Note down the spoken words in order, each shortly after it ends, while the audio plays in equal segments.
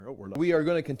We are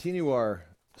going to continue our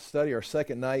study, our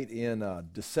second night in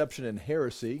Deception and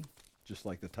Heresy, just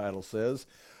like the title says.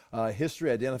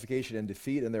 History, Identification, and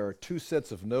Defeat, and there are two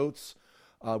sets of notes.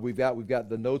 We've got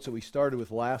the notes that we started with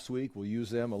last week. We'll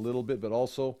use them a little bit, but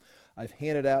also I've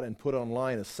handed out and put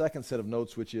online a second set of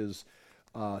notes, which is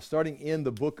starting in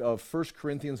the book of 1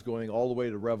 Corinthians, going all the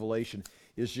way to Revelation,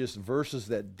 is just verses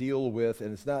that deal with,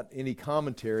 and it's not any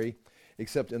commentary,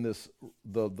 except in this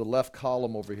the left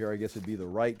column over here, I guess it'd be the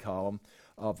right column,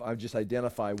 I've just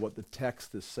identified what the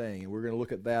text is saying. And we're going to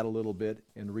look at that a little bit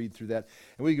and read through that.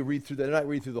 And we can read through that. I'm not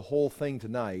read through the whole thing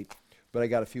tonight, but I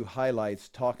got a few highlights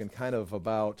talking kind of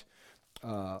about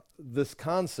this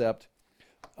concept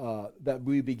that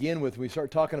we begin with. When we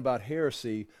start talking about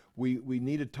heresy, we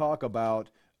need to talk about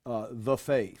the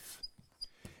faith.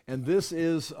 And this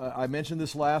is, I mentioned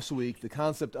this last week, the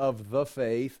concept of the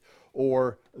faith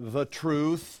or the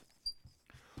truth.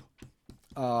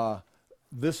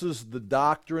 This is the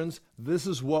doctrines. This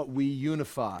is what we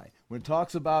unify. When it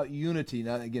talks about unity,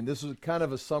 now again, this is kind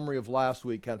of a summary of last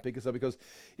week, kind of pick us up, because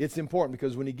it's important,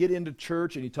 because when you get into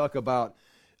church and you talk about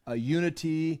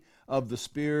unity of the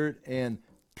Spirit and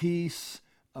peace,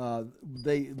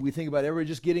 we think about everybody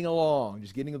just getting along,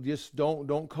 just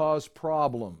don't cause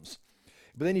problems.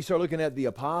 But then you start looking at the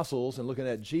apostles and looking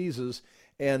at Jesus,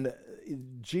 and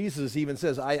Jesus even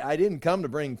says, I didn't come to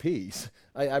bring peace.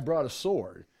 I brought a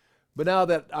sword. But now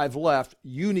that I've left,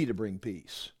 you need to bring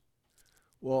peace.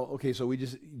 Well, okay, so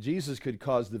Jesus could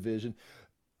cause division,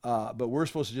 but we're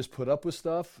supposed to just put up with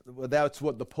stuff? Well, that's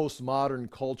what the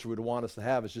postmodern culture would want us to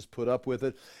have, is just put up with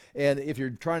it. And if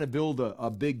you're trying to build a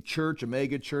big church, a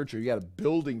mega church, or you got a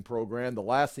building program, the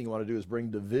last thing you want to do is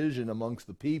bring division amongst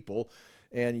the people.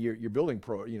 And your building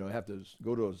have to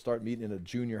start meeting in a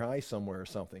junior high somewhere or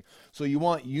something. So you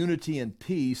want unity and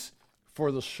peace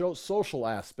for the social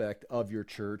aspect of your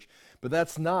church, but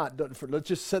that's not, let's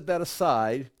just set that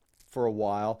aside for a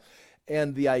while.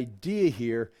 And the idea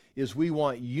here is we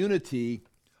want unity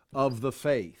of the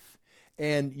faith.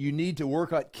 And you need to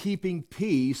work at keeping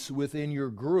peace within your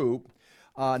group,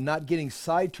 not getting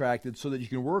sidetracked, so that you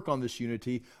can work on this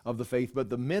unity of the faith. But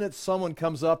the minute someone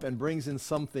comes up and brings in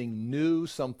something new,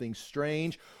 something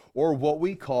strange, or what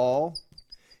we call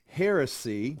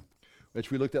heresy, which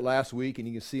we looked at last week, and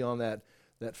you can see on that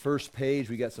first page,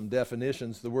 we got some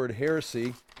definitions. The word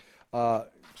heresy,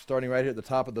 starting right here at the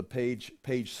top of the page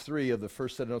 3 of the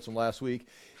first set of notes from last week.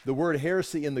 The word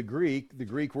heresy in the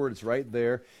Greek word is right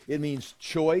there. It means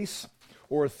choice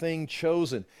or a thing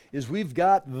chosen. We've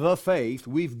got the faith,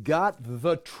 we've got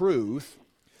the truth.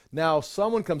 Now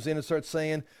someone comes in and starts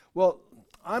saying, well,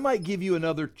 I might give you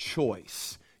another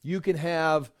choice. You can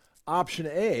have option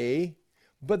A,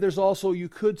 but there's also, you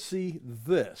could see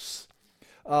this.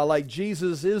 Like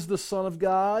Jesus is the Son of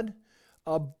God,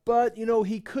 but,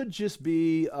 he could just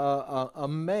be a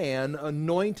man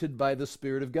anointed by the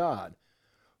Spirit of God.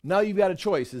 Now you've got a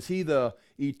choice. Is he the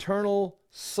eternal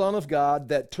Son of God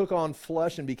that took on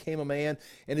flesh and became a man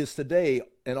and is today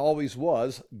and always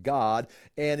was God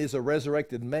and is a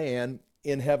resurrected man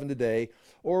in heaven today?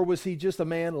 Or was he just a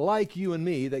man like you and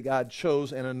me that God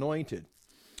chose and anointed?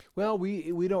 Well,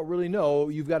 we don't really know.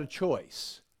 You've got a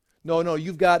choice. No,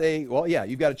 you've got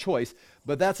a choice,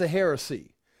 but that's a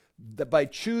heresy. That by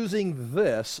choosing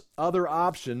this other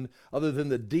option, other than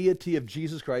the deity of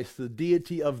Jesus Christ, the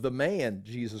deity of the man,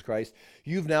 Jesus Christ,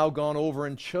 you've now gone over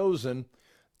and chosen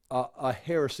a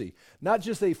heresy. Not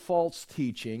just a false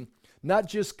teaching, not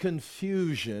just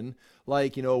confusion,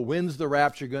 like, when's the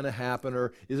rapture going to happen,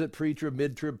 or is it pre-trib,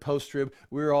 mid-trib, post-trib?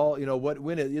 We're all,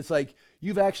 it's like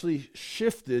you've actually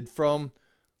shifted from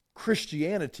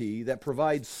Christianity that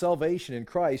provides salvation in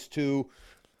Christ to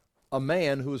a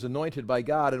man who was anointed by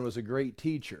God and was a great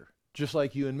teacher, just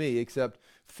like you and me, except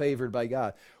favored by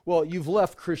God. Well, you've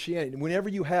left Christianity. Whenever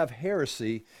you have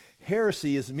heresy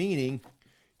is meaning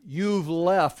you've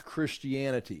left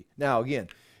Christianity. Now, again,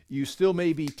 you still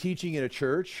may be teaching in a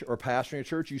church or pastoring a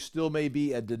church. You still may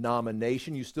be a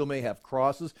denomination. You still may have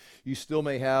crosses. You still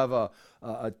may have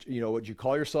what you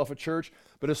call yourself a church.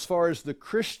 But as far as the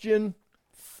Christian,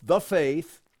 the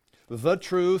faith, the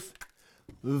truth,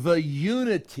 the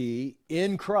unity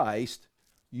in Christ,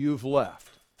 you've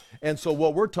left. And so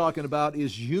what we're talking about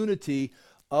is unity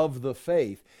of the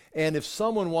faith. And if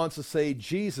someone wants to say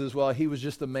Jesus, well, he was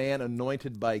just a man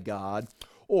anointed by God,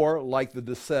 or like the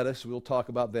Docetists, we'll talk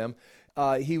about them,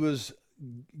 he was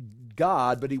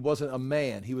God, but he wasn't a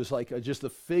man. He was like just a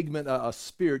figment, a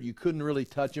spirit. You couldn't really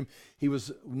touch him. He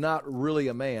was not really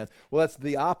a man. Well, that's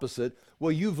the opposite.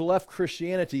 Well, you've left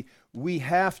Christianity. We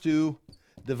have to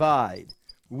divide.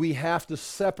 We have to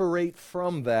separate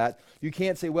from that. You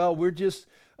can't say, well, we're just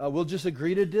we'll just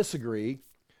agree to disagree.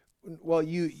 Well,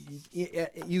 you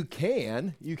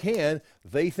can.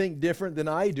 They think different than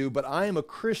I do, but I am a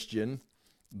Christian.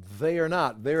 They are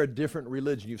not. They're a different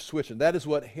religion. You've switched. And that is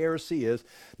what heresy is.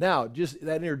 Now, just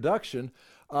that introduction,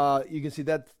 you can see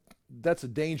that's a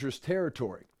dangerous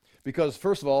territory. Because,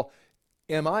 first of all,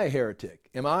 am I a heretic?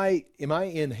 Am I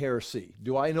in heresy?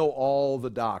 Do I know all the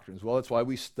doctrines? Well, that's why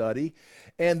we study.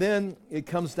 And then it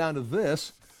comes down to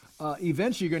this.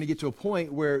 Eventually, you're going to get to a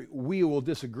point where we will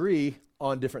disagree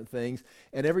on different things.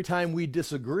 And every time we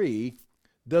disagree,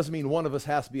 doesn't mean one of us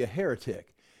has to be a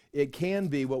heretic. It can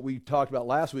be what we talked about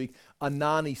last week, a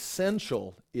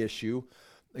non-essential issue.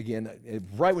 Again,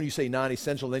 right when you say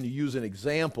non-essential, then you use an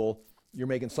example, you're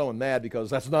making someone mad because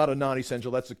that's not a non-essential,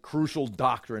 that's a crucial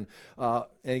doctrine. And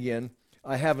again,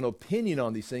 I have an opinion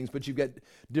on these things, but you've got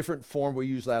different forms we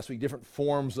used last week, different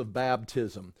forms of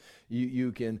baptism.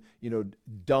 You can,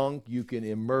 dunk, you can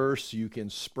immerse, you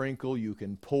can sprinkle, you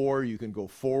can pour, you can go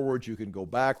forwards, you can go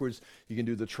backwards, you can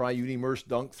do the triune immerse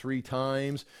dunk 3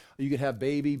 times, you can have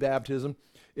baby baptism.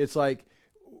 It's like,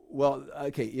 well,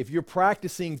 okay, if you're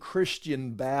practicing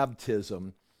Christian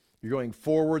baptism, you're going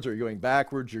forwards or you're going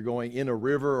backwards, you're going in a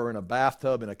river or in a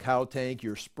bathtub, in a cow tank,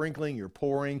 you're sprinkling, you're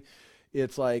pouring.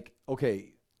 It's like,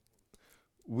 okay,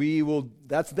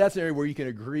 that's an area where you can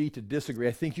agree to disagree.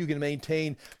 I think you can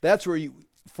maintain, that's where you,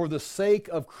 for the sake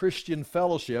of Christian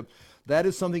fellowship, that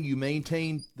is something you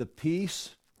maintain the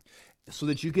peace so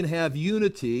that you can have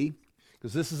unity,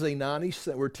 because this is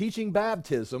we're teaching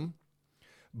baptism,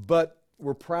 but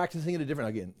we're practicing it a different,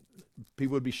 again,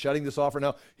 people would be shutting this off right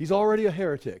now. He's already a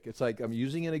heretic. It's like, I'm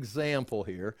using an example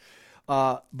here.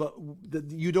 But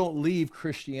you don't leave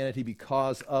Christianity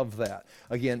because of that.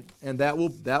 Again, and that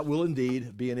will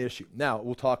indeed be an issue. Now,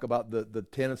 we'll talk about the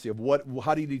tendency of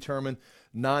how do you determine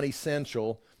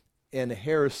non-essential and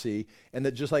heresy, and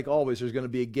that just like always, there's going to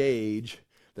be a gauge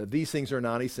that these things are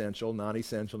non-essential.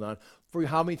 For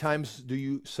how many times do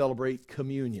you celebrate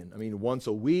communion? I mean, once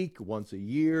a week, once a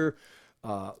year,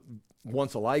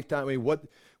 once a lifetime. I mean,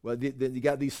 Well, you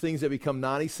got these things that become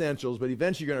non-essentials, but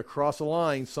eventually you're going to cross a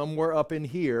line somewhere up in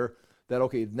here that,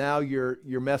 okay, now you're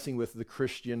messing with the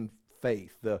Christian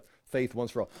faith, the faith once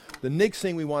for all. The next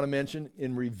thing we want to mention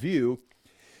in review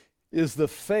is the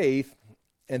faith,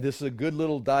 and this is a good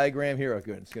little diagram here.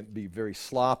 Okay, it's going to be very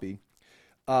sloppy.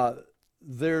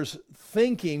 There's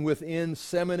thinking within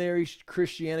seminary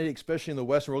Christianity, especially in the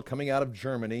Western world, coming out of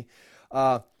Germany,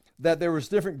 that there was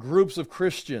different groups of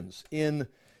Christians in,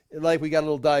 like we got a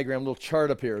little diagram, a little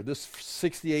chart up here. This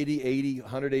 60 AD, 80,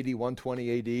 100 AD,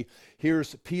 120 AD.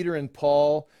 Here's Peter and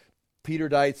Paul. Peter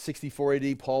died 64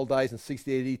 AD. Paul dies in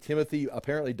 60 AD. Timothy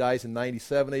apparently dies in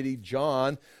 97 AD.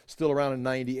 John still around in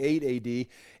 98 AD.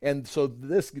 And so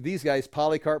these guys,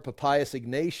 Polycarp, Papias,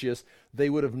 Ignatius, they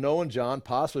would have known John,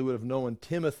 possibly would have known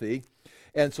Timothy.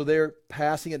 And so they're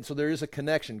passing it. So there is a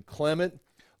connection. Clement,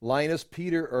 Linus,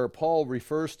 Paul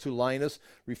refers to Linus,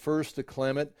 refers to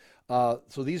Clement.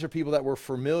 So these are people that we're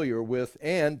familiar with,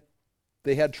 and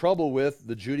they had trouble with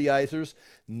the Judaizers,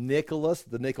 Nicholas,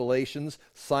 the Nicolaitans,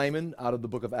 Simon out of the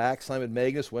book of Acts, Simon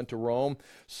Magus went to Rome.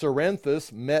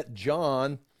 Cerinthus met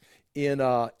John in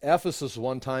Ephesus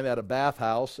one time at a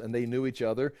bathhouse, and they knew each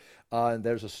other. And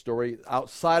there's a story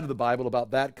outside of the Bible about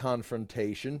that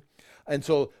confrontation. And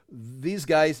so these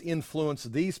guys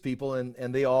influenced these people,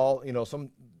 and they all,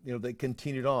 they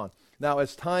continued on. Now,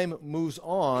 as time moves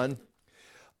on,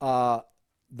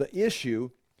 the issue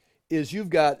is you've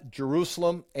got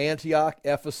Jerusalem, Antioch,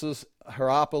 Ephesus,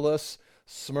 Hierapolis,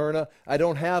 Smyrna. I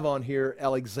don't have on here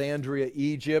Alexandria,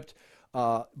 Egypt,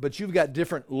 but you've got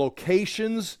different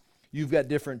locations, you've got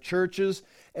different churches,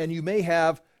 and you may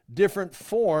have different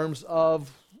forms of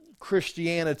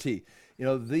Christianity.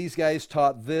 These guys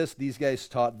taught this, these guys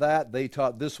taught that, they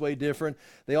taught this way different.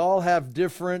 They all have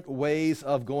different ways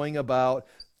of going about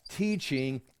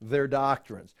teaching their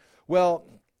doctrines. Well,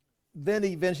 then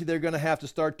eventually they're going to have to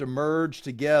start to merge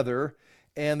together,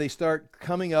 and they start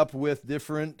coming up with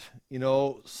different,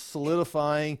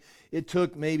 solidifying. It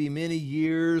took maybe many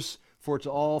years for it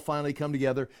to all finally come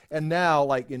together. And now,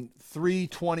 like in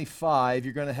 325,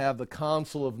 you're going to have the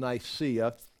Council of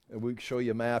Nicaea. And we can show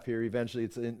you a map here. Eventually,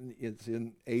 it's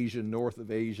in Asia, north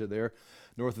of Asia there,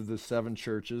 north of the 7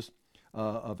 churches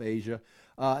of Asia.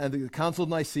 And the Council of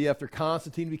Nicaea, after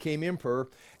Constantine became emperor,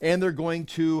 and they're going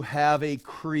to have a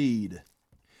creed.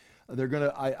 They're going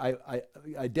to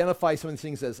identify some of these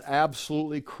things as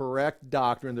absolutely correct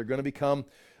doctrine. They're going to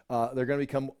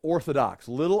become orthodox.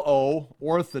 Little o,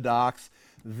 orthodox.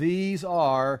 These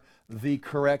are the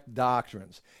correct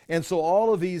doctrines. And so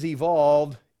all of these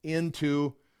evolved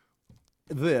into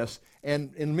this.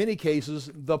 and in many cases,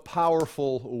 the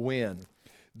powerful win.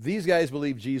 These guys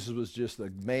believed Jesus was just a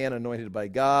man anointed by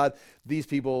God. These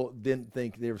people didn't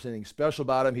think there was anything special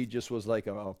about him. He just was like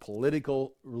a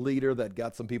political leader that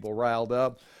got some people riled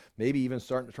up, maybe even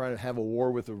trying to have a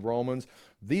war with the Romans.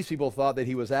 These people thought that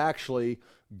he was actually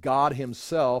God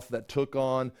himself that took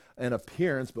on an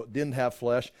appearance but didn't have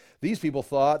flesh. These people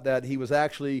thought that he was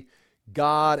actually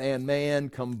God and man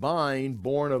combined,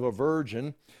 born of a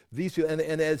virgin. These people,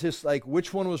 and it's just like,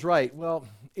 which one was right? Well,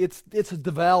 it's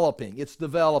developing. It's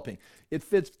developing. It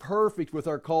fits perfect with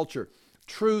our culture.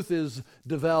 Truth is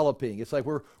developing. It's like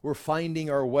we're finding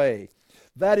our way.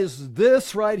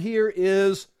 This right here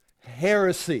is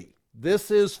heresy.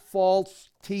 This is false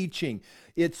teaching.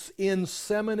 It's in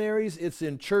seminaries, it's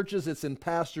in churches, it's in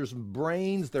pastors'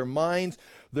 brains, their minds,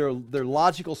 their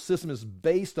logical system is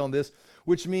based on this,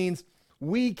 which means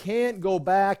we can't go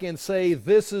back and say,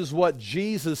 this is what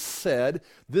Jesus said,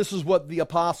 this is what the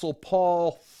Apostle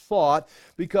Paul thought,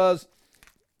 because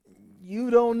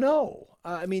you don't know.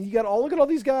 I mean, you got to look at all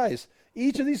these guys.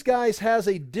 Each of these guys has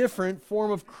a different form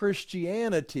of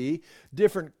Christianity,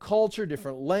 different culture,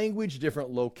 different language, different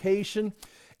location,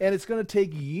 and it's going to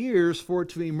take years for it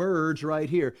to emerge right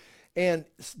here. And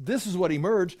this is what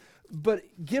emerged, but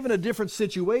given a different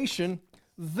situation,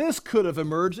 this could have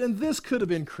emerged, and this could have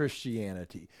been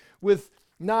Christianity, with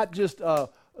not just a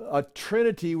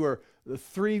trinity where the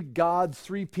three gods,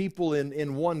 three people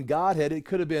in one Godhead. It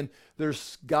could have been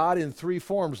there's God in three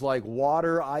forms, like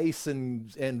water, ice,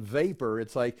 and vapor.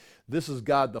 It's like this is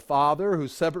God the Father,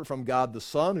 who's separate from God the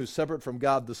Son, who's separate from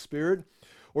God the Spirit.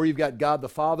 Or you've got God the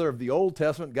Father of the Old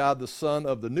Testament, God the Son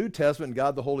of the New Testament, and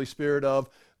God the Holy Spirit of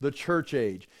the church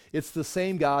age. It's the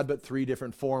same God, but three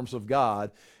different forms of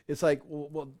God. It's like,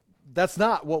 well, that's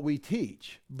not what we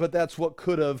teach, but that's what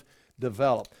could have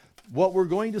developed. What we're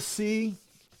going to see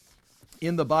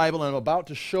in the Bible, and I'm about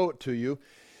to show it to you,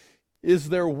 is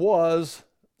there was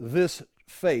this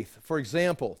faith. For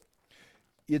example,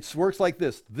 it works like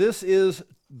this. This is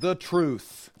the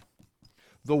truth.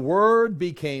 The Word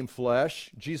became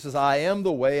flesh. Jesus says, I am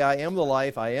the way, I am the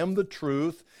life, I am the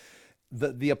truth.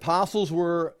 The apostles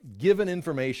were given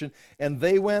information, and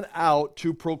they went out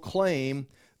to proclaim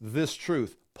this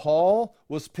truth. Paul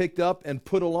was picked up and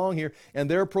put along here, and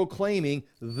they're proclaiming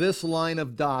this line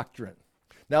of doctrine.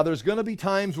 Now, there's going to be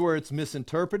times where it's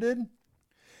misinterpreted,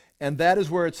 and that is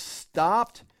where it's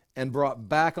stopped and brought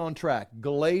back on track.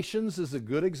 Galatians is a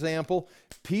good example.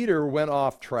 Peter went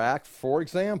off track, for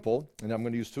example, and I'm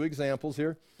going to use two examples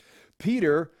here.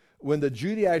 Peter, when the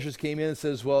Judaizers came in and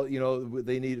says, well, you know,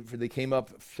 they came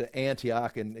up to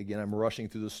Antioch, and again, I'm rushing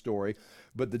through the story,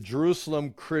 but the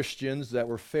Jerusalem Christians that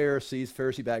were Pharisees,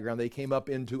 Pharisee background, they came up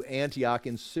into Antioch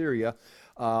in Syria,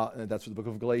 and that's what the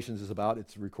book of Galatians is about.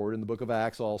 It's recorded in the book of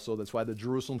Acts also. That's why the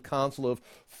Jerusalem Council of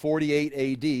 48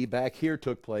 AD back here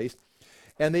took place.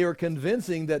 And they were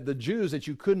convincing that the Jews, that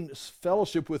you couldn't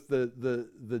fellowship with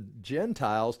the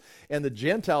Gentiles. And the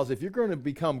Gentiles, if you're going to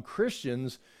become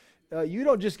Christians, you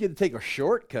don't just get to take a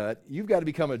shortcut. You've got to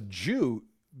become a Jew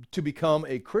to become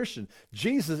a Christian.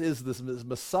 Jesus is the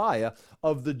Messiah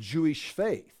of the Jewish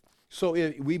faith. So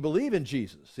we believe in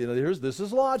Jesus. You know, this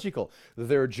is logical.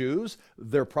 They're Jews.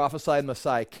 Their prophesied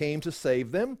Messiah came to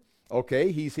save them.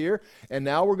 Okay, he's here. And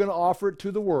now we're going to offer it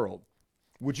to the world.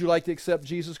 Would you like to accept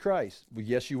Jesus Christ? Well,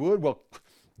 yes, you would. Well,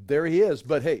 there he is.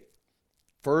 But hey,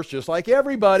 first, just like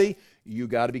everybody, you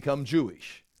got to become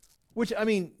Jewish. Which, I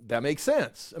mean, that makes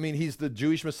sense. I mean, he's the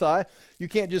Jewish Messiah. You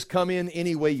can't just come in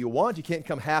any way you want. You can't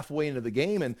come halfway into the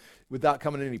game and without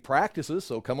coming to any practices.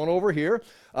 So come on over here.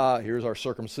 Here's our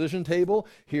circumcision table.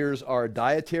 Here's our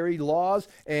dietary laws.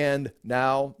 And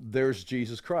now there's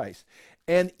Jesus Christ.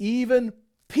 And even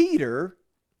Peter,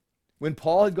 when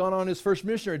Paul had gone on his first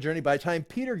missionary journey, by the time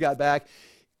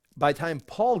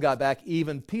Paul got back,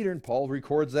 even Peter, and Paul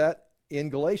records that in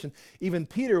Galatians, even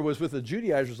Peter was with the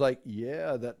Judaizers like,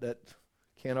 yeah, that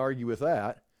can't argue with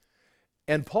that.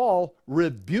 And Paul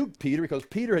rebuked Peter because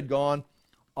Peter had gone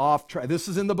off track. This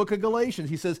is in the book of Galatians.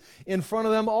 He says, in front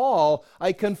of them all,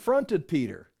 I confronted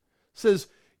Peter. Says,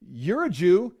 you're a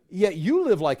Jew, yet you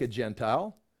live like a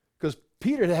Gentile. Because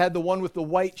Peter had the one with the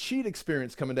white sheet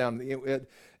experience coming down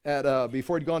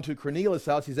before he'd gone to Cornelius'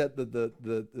 house. He's at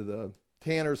the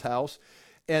tanner's house.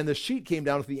 And the sheet came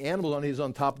down with the animals on. He's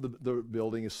on top of the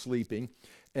building, is sleeping,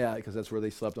 because that's where they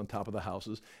slept, on top of the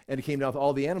houses. And it came down with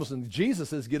all the animals. And Jesus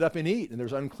says, get up and eat. And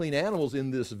there's unclean animals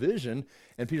in this vision.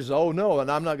 And Peter says, oh, no, and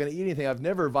I'm not going to eat anything. I've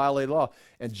never violated law.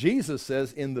 And Jesus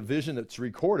says in the vision that's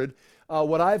recorded,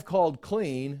 what I've called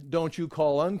clean, don't you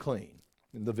call unclean.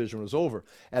 And the vision was over.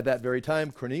 At that very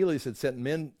time, Cornelius had sent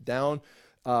men down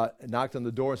knocked on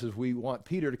the door and says, we want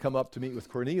Peter to come up to meet with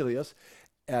Cornelius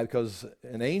because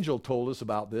an angel told us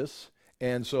about this.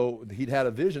 And so he'd had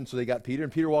a vision, so they got Peter,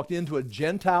 and Peter walked into a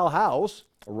Gentile house,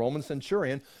 a Roman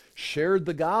centurion, shared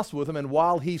the gospel with him, and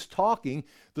while he's talking,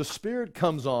 the Spirit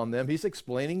comes on them. He's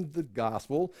explaining the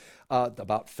gospel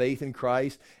about faith in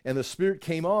Christ, and the Spirit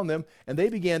came on them, and they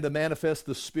began to manifest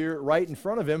the Spirit right in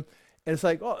front of him, and it's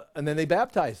like, oh, and then they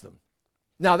baptized them.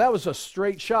 Now, that was a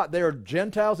straight shot. They are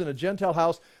Gentiles in a Gentile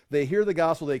house. They hear the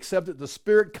gospel. They accept it. The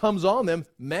Spirit comes on them,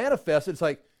 manifests. It's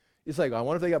like, I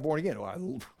wonder if they got born again.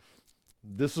 Well,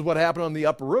 this is what happened on the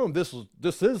upper room. This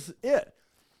is it.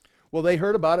 Well, they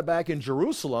heard about it back in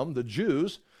Jerusalem, the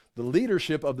Jews, the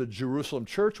leadership of the Jerusalem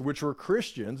church, which were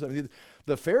Christians. I mean,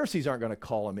 the Pharisees aren't going to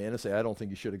call him in and say, I don't think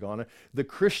you should have gone in. The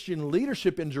Christian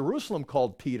leadership in Jerusalem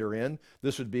called Peter in.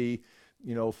 This would be,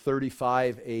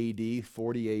 35 AD,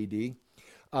 40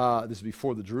 AD. This is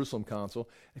before the Jerusalem Council.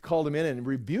 They called him in and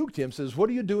rebuked him, says, what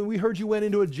are you doing? We heard you went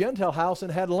into a Gentile house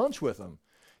and had lunch with them.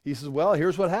 He says, well,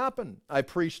 here's what happened. I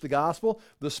preached the gospel.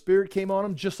 The Spirit came on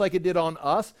him just like it did on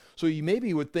us. So you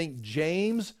maybe would think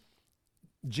James,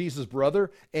 Jesus'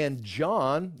 brother, and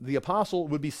John, the apostle,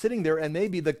 would be sitting there, and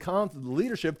maybe the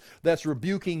leadership that's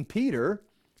rebuking Peter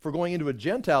for going into a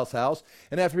Gentile's house.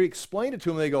 And after he explained it to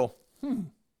them, they go,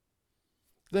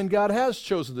 then God has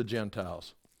chosen the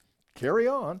Gentiles. Carry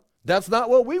on. That's not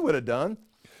what we would have done.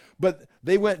 But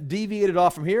they deviated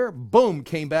off from here, boom,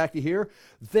 came back to here.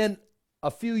 Then a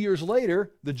few years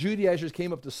later, the Judaizers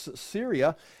came up to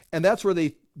Syria, and that's where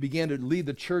they began to lead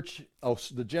the church,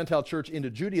 the Gentile church,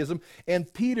 into Judaism,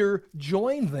 and Peter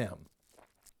joined them.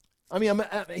 I mean,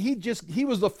 he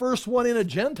was the first one in a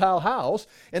Gentile house,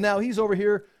 and now he's over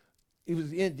here. He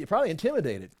was probably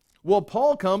intimidated. Well,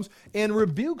 Paul comes and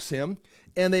rebukes him,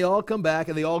 and they all come back,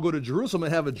 and they all go to Jerusalem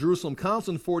and have a Jerusalem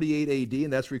council in 48 AD,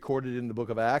 and that's recorded in the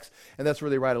book of Acts, and that's where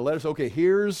they write a letter. So, okay,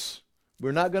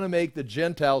 we're not going to make the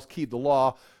Gentiles keep the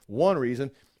law. One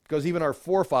reason, because even our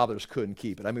forefathers couldn't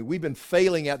keep it. I mean, we've been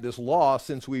failing at this law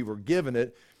since we were given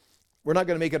it. We're not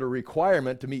going to make it a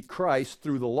requirement to meet Christ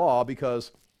through the law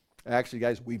because, actually,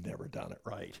 guys, we've never done it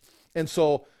right. And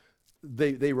so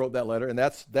they wrote that letter, and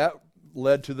that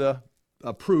led to the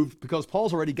approved, because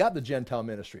Paul's already got the Gentile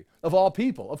ministry. Of all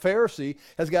people, a Pharisee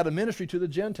has got a ministry to the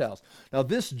Gentiles. Now,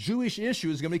 this Jewish issue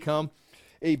is going to become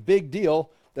a big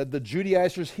deal that the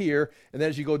Judaizers hear, and then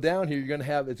as you go down here,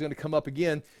 it's going to come up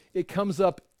again. It comes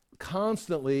up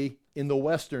constantly in the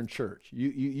Western church.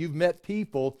 You've met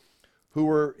people who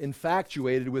were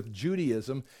infatuated with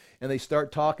Judaism, and they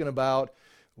start talking about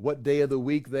what day of the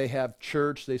week they have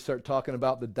church. They start talking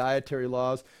about the dietary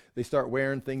laws. They start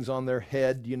wearing things on their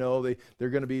head. They're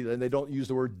going to be, and they don't use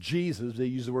the word Jesus. They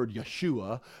use the word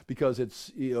Yeshua because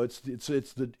it's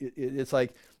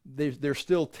like they're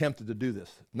still tempted to do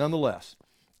this. Nonetheless,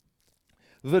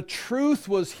 the truth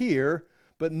was here,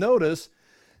 but notice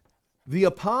the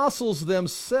apostles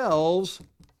themselves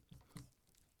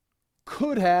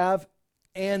could have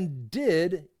and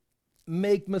did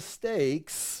make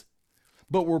mistakes,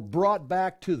 but were brought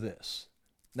back to this.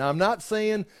 Now, I'm not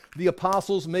saying the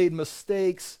apostles made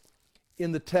mistakes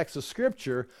in the text of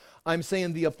Scripture. I'm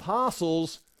saying the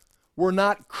apostles were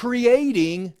not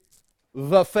creating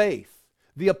the faith.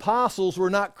 The apostles were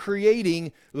not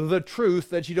creating the truth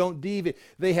that you don't deviate.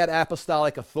 They had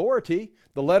apostolic authority.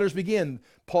 The letters begin,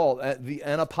 Paul,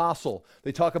 an apostle.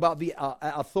 They talk about the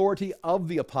authority of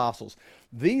the apostles.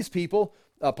 These people,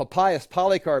 Papias,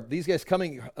 Polycarp, these guys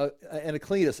coming,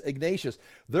 Anacletus, Ignatius,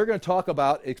 they're going to talk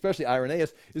about, especially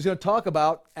Irenaeus, is going to talk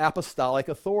about apostolic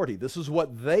authority. This is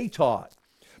what they taught.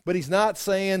 But he's not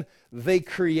saying they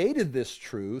created this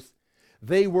truth.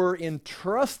 They were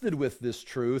entrusted with this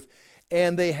truth,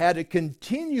 and they had to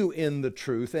continue in the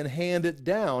truth and hand it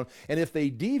down. And if they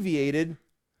deviated,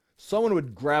 someone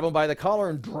would grab them by the collar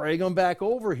and drag them back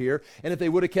over here. And if they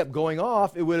would have kept going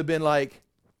off, it would have been like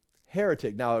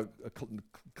heretic. Now, a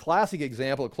classic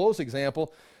example, a close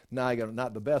example, not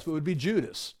the best, but it would be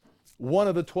Judas. One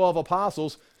of the 12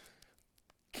 apostles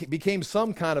became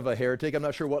some kind of a heretic. I'm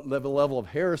not sure what level of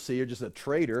heresy, or just a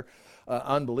traitor,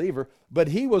 unbeliever, but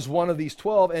he was one of these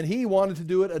 12, and he wanted to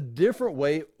do it a different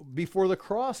way before the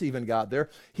cross even got there.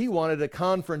 He wanted a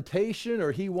confrontation,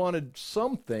 or he wanted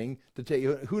something to take.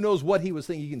 Who knows what he was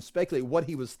thinking? You can speculate what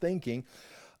he was thinking,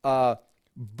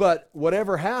 but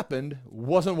whatever happened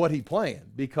wasn't what he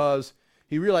planned, because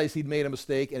he realized he'd made a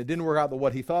mistake, and it didn't work out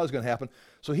what he thought was going to happen.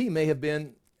 So he may have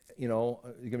been, it's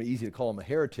going to be easy to call him a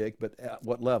heretic, but at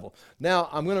what level? Now,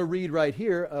 I'm going to read right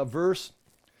here a verse,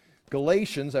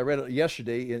 Galatians. I read it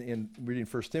yesterday in reading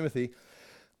 1 Timothy.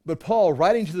 But Paul,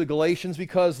 writing to the Galatians,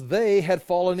 because they had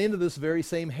fallen into this very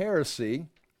same heresy,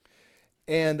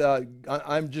 And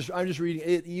I'm just reading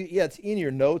it. Yeah, it's in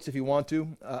your notes if you want to.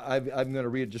 I'm going to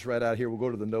read it just right out here. We'll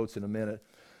go to the notes in a minute.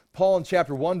 Paul in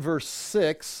chapter 1, verse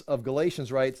 6 of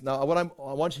Galatians writes, now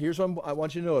here's what I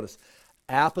want you to notice.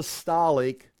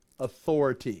 Apostolic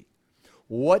authority.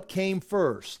 What came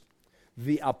first?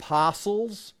 The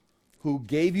apostles who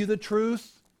gave you the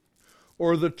truth,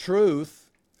 or the truth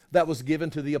that was given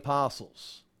to the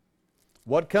apostles?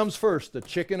 What comes first, the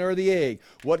chicken or the egg?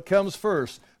 What comes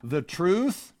first, the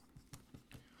truth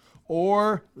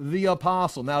or the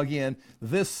apostle? Now again,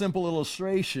 this simple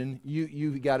illustration,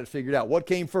 you got it figured out. What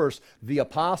came first? The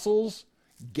apostles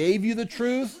gave you the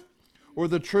truth, or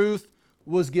the truth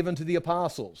was given to the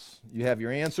apostles? You have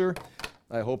your answer.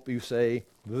 I hope you say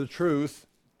the truth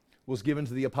was given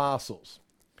to the apostles.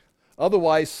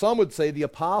 Otherwise, some would say the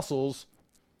apostles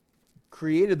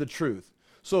created the truth.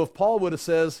 So if Paul would have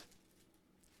says,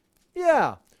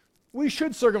 yeah, we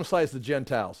should circumcise the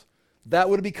Gentiles, that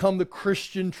would have become the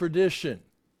Christian tradition.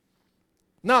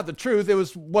 Not the truth, it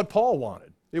was what Paul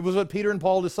wanted. It was what Peter and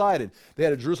Paul decided. They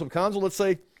had a Jerusalem council. Let's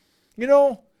say,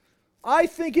 I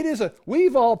think it is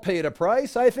we've all paid a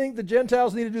price. I think the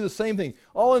Gentiles need to do the same thing.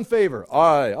 All in favor?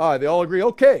 Aye. They all agree,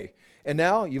 okay. And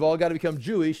now you've all got to become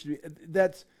Jewish.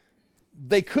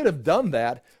 They could have done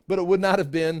that, but it would not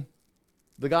have been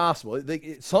the gospel.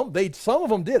 Some of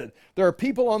them did it. There are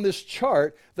people on this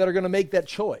chart that are going to make that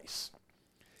choice.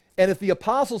 And if the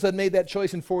apostles had made that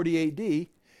choice in 40 AD,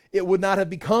 it would not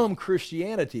have become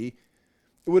Christianity.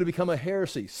 It would have become a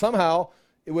heresy. Somehow,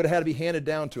 it would have had to be handed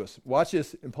down to us. Watch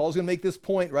this, and Paul's going to make this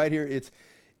point right here.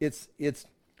 It's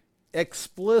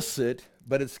explicit,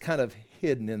 but it's kind of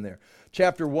hidden in there.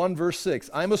 Chapter 1, verse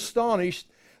 6. I'm astonished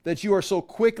that you are so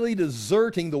quickly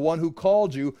deserting the one who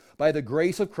called you by the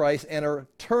grace of Christ and are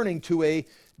turning to a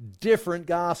different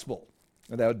gospel.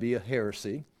 And that would be a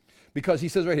heresy. Because he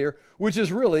says right here, which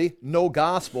is really no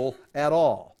gospel at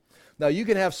all. Now you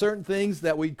can have certain things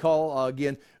that we call,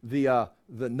 again, the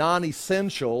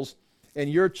non-essentials,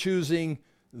 and you're choosing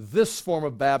this form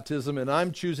of baptism, and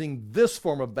I'm choosing this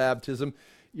form of baptism.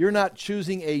 You're not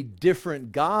choosing a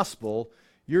different gospel.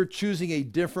 You're choosing a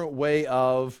different way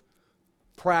of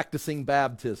practicing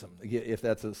baptism, if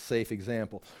that's a safe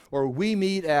example. Or we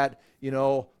meet at,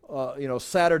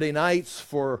 Saturday nights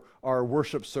for our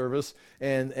worship service,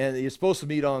 and you're supposed to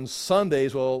meet on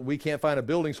Sundays. Well, we can't find a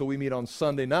building, so we meet on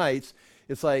Sunday nights.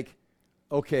 It's like,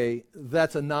 okay,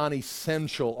 that's a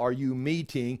non-essential. Are you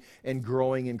meeting and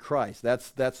growing in Christ?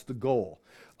 That's the goal.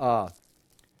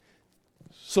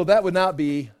 So that would not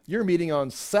be, you're meeting on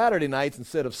Saturday nights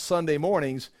instead of Sunday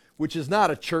mornings, which is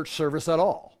not a church service at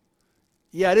all.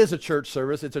 Yeah, it is a church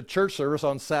service. It's a church service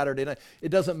on Saturday night. It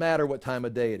doesn't matter what time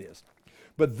of day it is.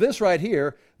 But this right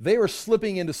here, they were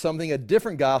slipping into something, a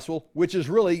different gospel, which is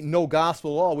really no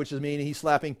gospel at all, which is meaning he's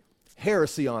slapping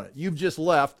heresy on it. You've just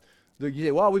left. You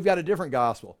say, well, we've got a different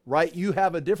gospel, right? You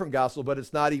have a different gospel, but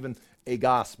it's not even a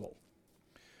gospel.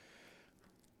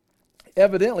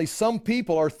 Evidently, some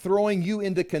people are throwing you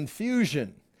into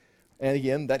confusion. And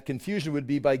again, that confusion would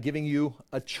be by giving you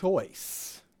a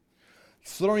choice.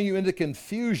 Throwing you into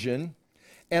confusion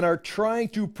and are trying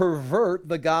to pervert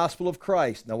the gospel of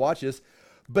Christ. Now watch this.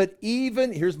 But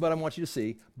even, here's what I want you to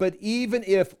see, but even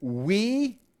if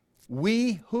we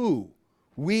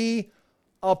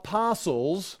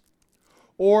apostles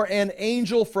or an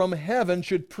angel from heaven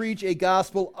should preach a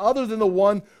gospel other than the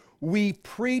one we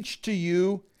preach to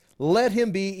you, let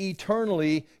him be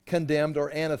eternally condemned, or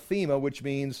anathema, which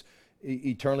means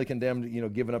eternally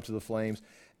condemned, given up to the flames.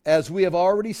 As we have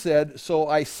already said, so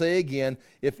I say again,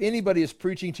 if anybody is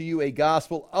preaching to you a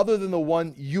gospel other than the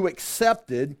one you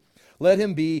accepted, let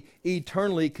him be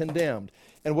eternally condemned.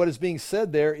 And what is being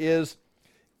said there is,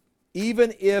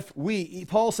 even if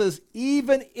Paul says,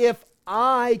 even if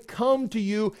I come to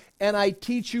you and I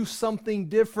teach you something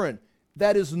different,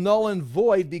 that is null and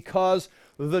void, because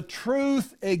the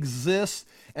truth exists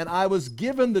and I was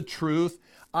given the truth.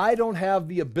 I don't have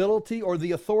the ability or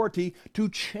the authority to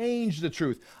change the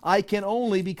truth. I can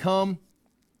only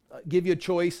give you a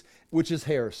choice, which is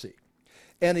heresy.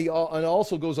 And he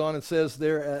also goes on and says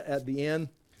there at the end,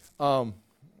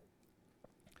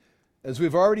 as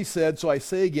we've already said, so I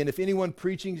say again, if anyone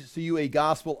preaching to you a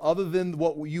gospel other than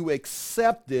what you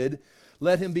accepted,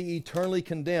 let him be eternally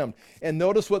condemned. And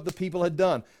notice what the people had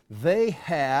done.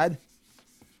 The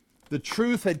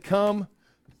truth had come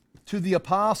to the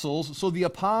apostles, so the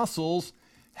apostles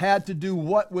had to do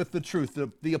what with the truth?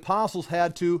 The apostles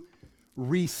had to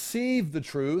receive the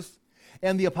truth,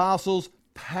 and the apostles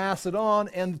pass it on,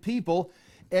 and the people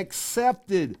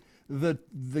accepted the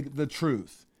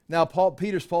truth. Now, Paul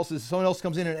says, if someone else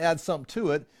comes in and adds something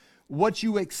to it, what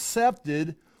you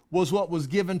accepted was what was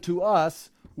given to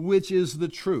us, which is the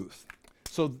truth.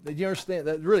 So you understand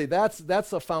that really that's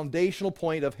a foundational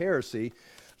point of heresy,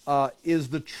 is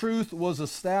the truth was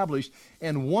established,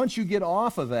 and once you get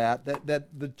off of that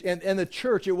the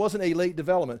church, it wasn't a late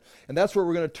development, and that's where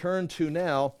we're going to turn to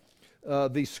now.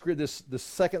 The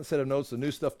second set of notes, the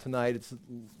new stuff tonight. It's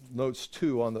notes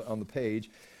 2 on the page.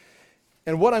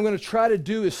 And what I'm going to try to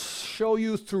do is show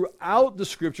you throughout the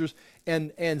scriptures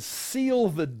and seal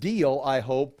the deal, I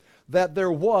hope, that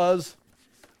there was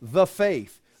the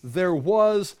faith, there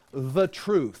was the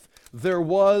truth, there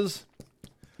was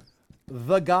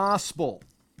the gospel.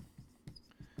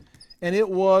 And it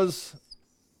was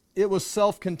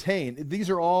self-contained. These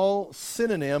are all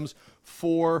synonyms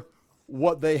for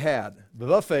what they had: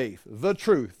 the faith, the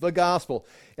truth, the gospel.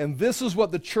 And this is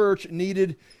what the church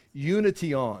needed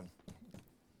unity on.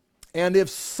 And if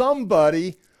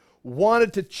somebody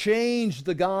wanted to change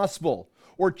the gospel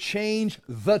or change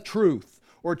the truth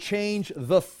or change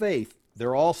the faith,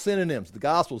 they're all synonyms. The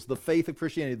gospel is the faith of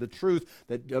Christianity, the truth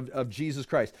of Jesus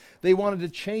Christ. They wanted to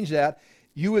change that.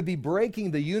 You would be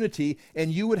breaking the unity,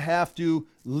 and you would have to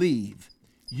leave.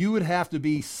 You would have to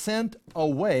be sent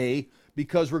away,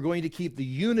 because we're going to keep the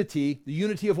unity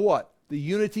of what? The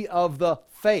unity of the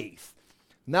faith,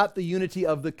 not the unity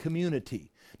of the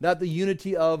community, not the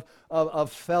unity of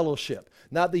fellowship,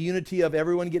 not the unity of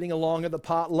everyone getting along at the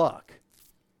potluck.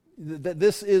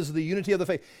 This is the unity of the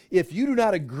faith. If you do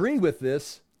not agree with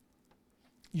this,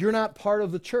 you're not part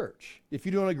of the church. If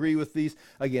you don't agree with these,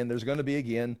 again, there's going to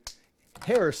be,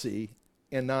 heresy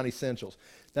and non-essentials.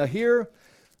 Now here,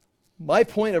 my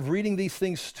point of reading these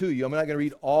things to you, I'm not going to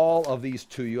read all of these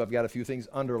to you. I've got a few things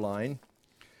underlined.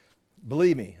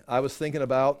 Believe me, I was thinking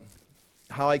about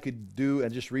how I could do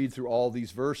and just read through all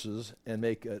these verses and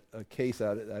make a case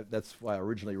out of it. That's why I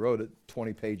originally wrote it,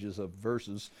 20 pages of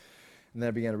verses. And then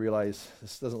I began to realize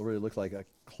this doesn't really look like a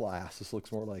class. This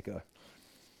looks more like a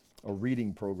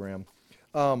reading program.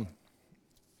 But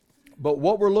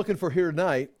what we're looking for here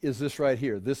tonight is this right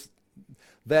here,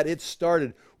 that it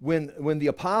started when the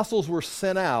apostles were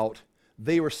sent out.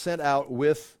 They were sent out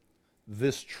with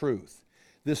this truth.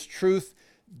 This truth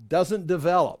doesn't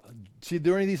develop. See,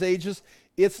 during these ages,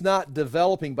 it's not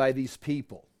developing by these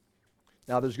people.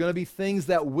 Now, there's going to be things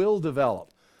that will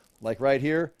develop. Like right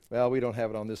here, well, we don't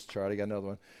have it on this chart. I got another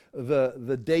one.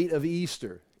 The date of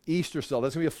Easter cell.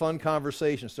 That's going to be a fun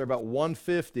conversation. Start about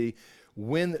 150,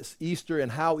 when Easter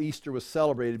and how Easter was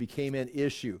celebrated became an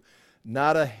issue.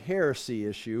 Not a heresy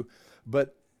issue,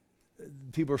 but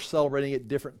people are celebrating at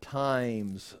different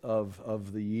times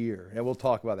of the year. And we'll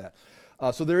talk about that.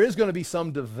 So there is going to be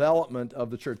some development of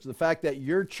the church. The fact that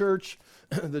your church,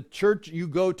 the church you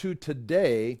go to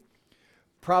today,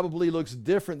 probably looks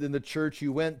different than the church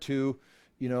you went to,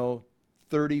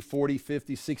 30, 40,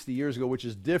 50, 60 years ago, which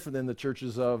is different than the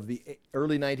churches of the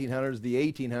early 1900s,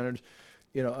 the 1800s.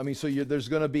 So there's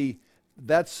going to be,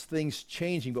 that's things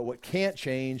changing, but what can't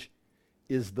change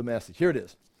is the message. Here it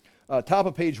is. Top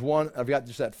of page 1, I've got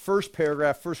just that first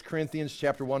paragraph, 1 Corinthians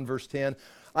chapter 1, verse 10.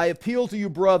 I appeal to you,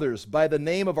 brothers, by the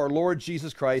name of our Lord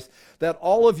Jesus Christ, that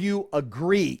all of you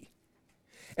agree,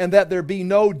 and that there be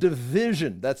no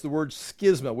division. That's the word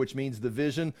schisma, which means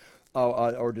division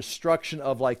or destruction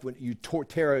of, like when you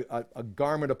tear a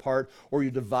garment apart or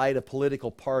you divide a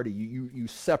political party. You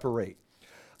separate.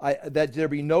 That there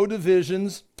be no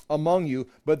divisions among you,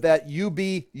 but that you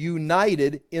be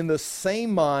united in the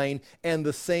same mind and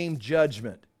the same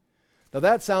judgment. Now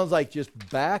that sounds like just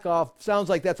back off. Sounds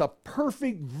like that's a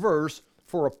perfect verse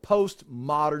for a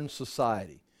postmodern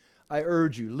society. I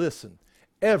urge you, listen.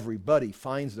 Everybody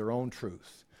finds their own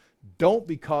truth. Don't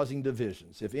be causing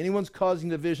divisions. If anyone's causing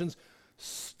divisions,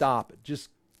 stop it. Just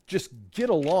get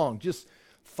along. Just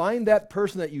find that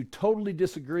person that you totally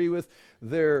disagree with.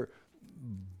 They're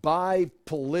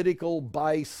bi-political,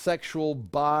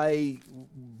 bisexual,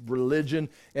 bi-religion,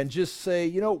 and just say,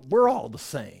 we're all the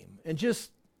same. And just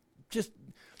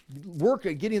work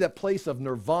at getting that place of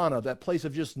nirvana, that place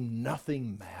of just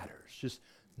nothing matters. Just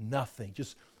nothing.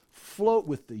 Just float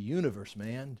with the universe,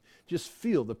 man. Just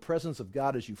feel the presence of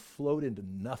God as you float into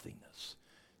nothingness.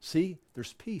 See,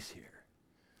 there's peace here.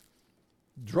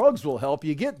 Drugs will help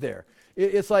you get there.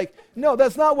 It's like, no,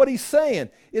 that's not what he's saying.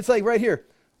 It's like right here.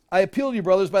 I appeal to you,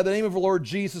 brothers, by the name of the Lord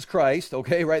Jesus Christ.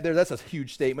 Okay, right there, that's a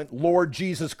huge statement. Lord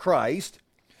Jesus Christ.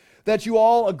 That you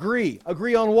all agree.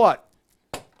 Agree on what?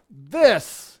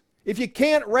 This. If you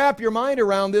can't wrap your mind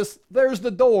around this, there's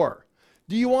the door.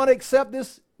 Do you want to accept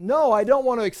this? No, I don't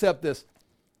want to accept this.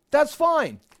 That's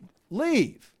fine.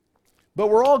 Leave. But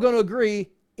we're all going to agree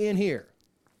in here.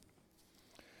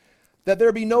 That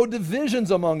there be no divisions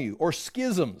among you or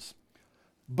schisms,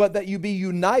 but that you be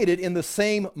united in the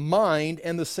same mind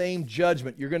and the same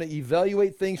judgment. You're going to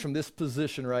evaluate things from this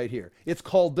position right here. It's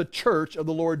called the church of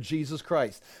the Lord Jesus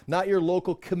Christ, not your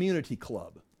local community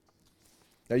club.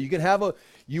 Now you can have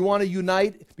you want to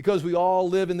unite because we all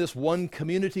live in this one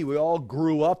community. We all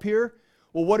grew up here.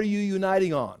 Well, what are you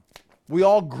uniting on? We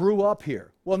all grew up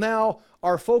here. Well, now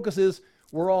our focus is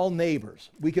we're all neighbors.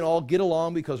 We can all get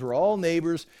along because we're all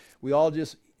neighbors.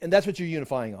 And that's what you're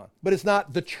unifying on. But it's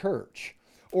not the church.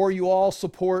 Or you all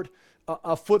support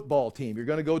a football team. You're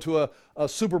going to go to a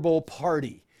Super Bowl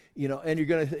party, and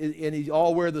you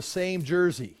all wear the same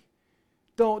jersey.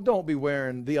 Don't be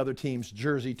wearing the other team's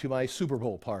jersey to my Super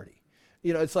Bowl party.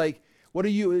 It's like, what are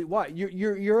you? What?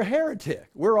 You're a heretic.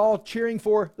 We're all cheering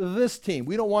for this team.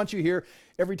 We don't want you here.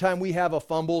 Every time we have a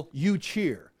fumble, you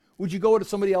cheer. Would you go to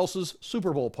somebody else's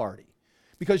Super Bowl party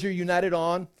because you're united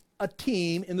on a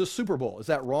team in the Super Bowl? Is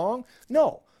that wrong?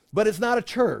 No, but it's not a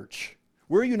church.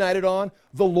 We're united on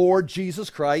the Lord Jesus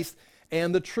Christ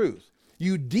and the truth.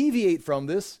 You deviate from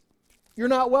this, you're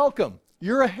not welcome.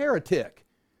 You're a heretic.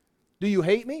 Do you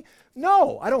hate me?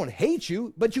 No, I don't hate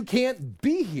you, but you can't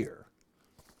be here.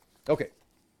 Okay,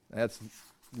 that's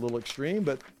a little extreme,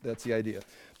 but that's the idea.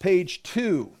 Page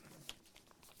 2.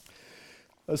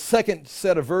 A second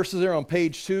set of verses there on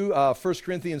page 2, 1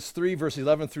 Corinthians 3, verse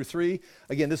 11 through 3.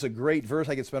 Again, this is a great verse.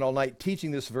 I could spend all night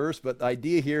teaching this verse, but the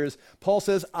idea here is Paul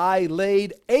says, I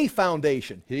laid a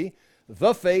foundation.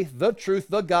 The faith, the truth,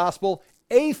 the gospel,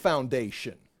 a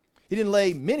foundation. He didn't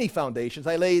lay many foundations.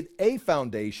 I laid a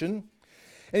foundation.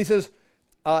 And he says,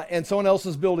 and someone else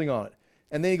is building on it.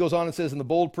 And then he goes on and says in the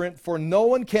bold print, for no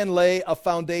one can lay a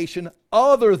foundation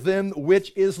other than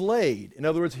which is laid. In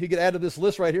other words, he could add to this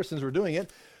list right here, since we're doing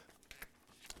it,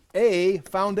 a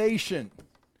foundation.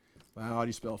 Wow, how do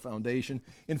you spell foundation?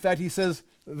 In fact, he says,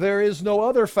 there is no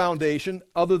other foundation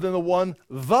other than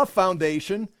the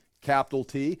foundation, capital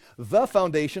T, the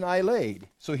foundation I laid.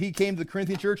 So he came to the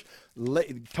Corinthian church,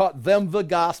 taught them the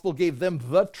gospel, gave them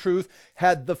the truth,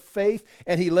 had the faith,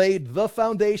 and he laid the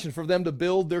foundation for them to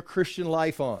build their Christian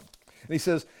life on. And he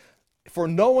says, for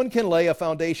no one can lay a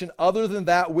foundation other than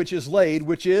that which is laid,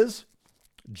 which is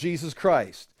Jesus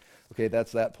Christ. Okay,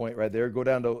 that's that point right there. Go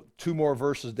down to 2 more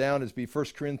verses down. It'd be 1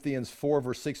 Corinthians 4,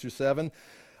 verse 6 through 7.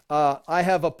 I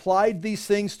have applied these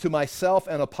things to myself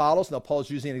and Apollos. Now, Paul's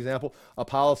using an example.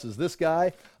 Apollos is this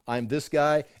guy. I'm this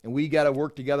guy. And we got to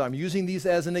work together. I'm using these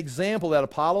as an example that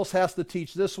Apollos has to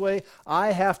teach this way.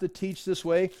 I have to teach this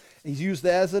way. He's used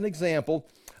that as an example.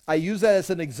 I use that as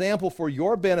an example for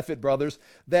your benefit, brothers,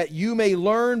 that you may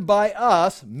learn by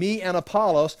us, me and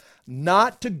Apollos,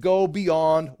 not to go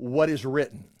beyond what is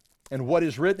written. And what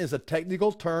is written is a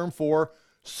technical term for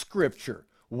Scripture.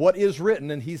 What is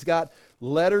written, and he's got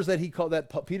letters that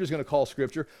Peter's going to call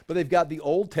Scripture, but they've got the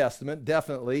Old Testament,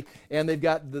 definitely, and they've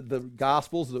got the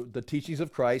Gospels, the teachings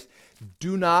of Christ.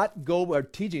 Do not go, our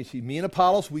teachings, me and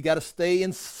Apollos, we got to stay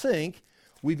in sync.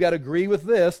 We've got to agree with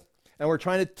this, and we're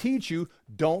trying to teach you,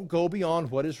 don't go beyond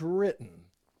what is written.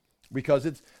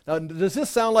 Because now, does this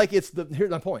sound like here's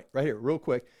my point, right here, real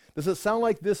quick. Does it sound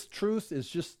like this truth is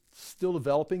just still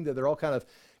developing, that they're all kind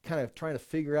of trying to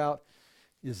figure out,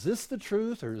 is this the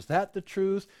truth or is that the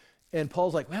truth? And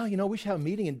Paul's like, well, we should have a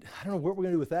meeting, and I don't know what we're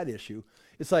going to do with that issue.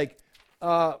 It's like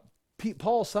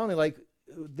Paul's sounding like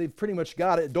they've pretty much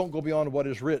got it. Don't go beyond what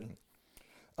is written.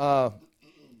 The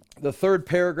third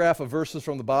paragraph of verses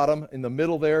from the bottom, in the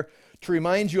middle there, to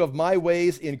remind you of my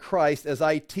ways in Christ as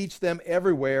I teach them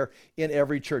everywhere in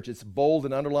every church. It's bold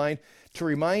and underlined. To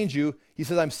remind you, he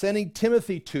says, I'm sending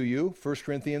Timothy to you, 1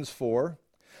 Corinthians 4.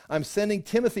 I'm sending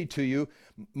Timothy to you,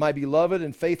 my beloved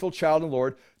and faithful child in the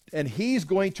Lord, and he's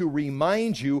going to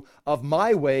remind you of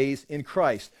my ways in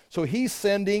Christ. So he's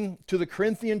sending to the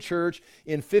Corinthian church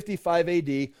in 55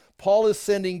 AD. Paul is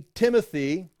sending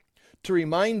Timothy to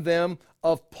remind them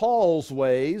of Paul's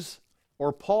ways,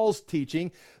 or Paul's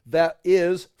teaching, that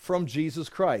is from Jesus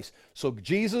Christ. So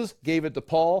Jesus gave it to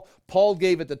Paul, Paul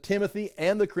gave it to Timothy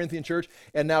and the Corinthian church,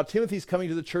 and now Timothy's coming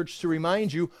to the church to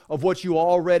remind you of what you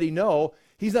already know.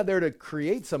 He's not there to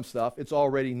create some stuff, it's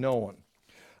already known.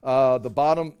 The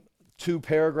bottom 2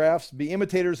 paragraphs, be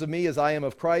imitators of me as I am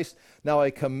of Christ. Now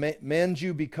I commend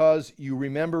you because you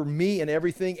remember me in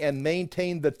everything and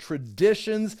maintain the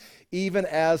traditions even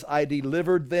as I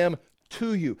delivered them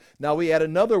to you. Now we add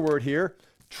another word here,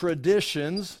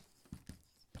 traditions.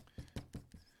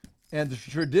 And the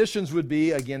traditions would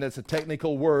be, again, that's a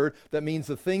technical word, that means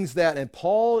the things that, and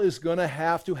Paul is going to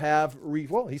have,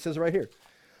 he says right here,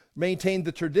 maintain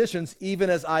the traditions even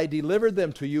as I delivered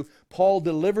them to you. Paul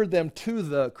delivered them to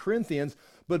the Corinthians,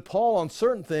 but Paul on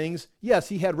certain things, yes,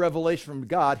 he had revelation from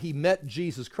God. He met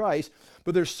Jesus Christ,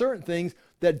 but there's certain things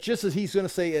that just as he's going to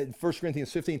say in 1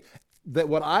 Corinthians 15, that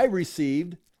what I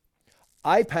received,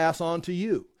 I pass on to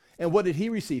you. And what did he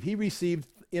receive? He received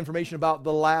information about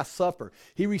the Last Supper.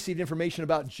 He received information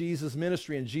about Jesus'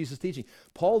 ministry and Jesus' teaching.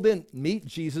 Paul didn't meet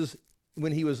Jesus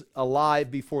when he was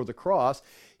alive before the cross.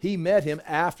 He met him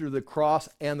after the cross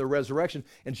and the resurrection,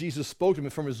 and Jesus spoke to him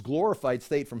from his glorified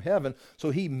state from heaven. So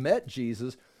he met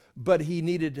Jesus, but he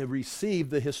needed to receive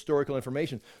the historical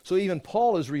information. So even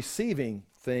Paul is receiving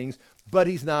things, but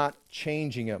he's not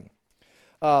changing them.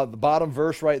 The bottom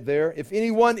verse right there, if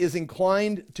anyone is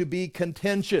inclined to be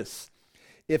contentious,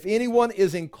 if anyone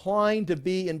is inclined to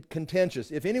be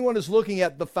contentious, if anyone is looking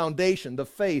at the foundation, the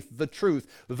faith, the truth,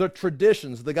 the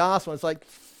traditions, the gospel, it's like,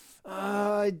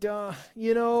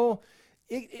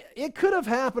 it could have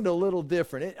happened a little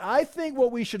different. I think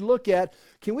what we should look at,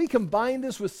 can we combine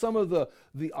this with some of the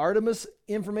Artemis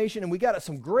information? And we got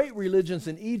some great religions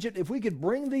in Egypt. If we could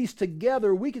bring these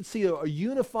together, we could see a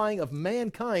unifying of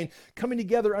mankind coming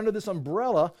together under this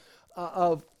umbrella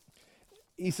of,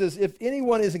 he says, if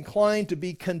anyone is inclined to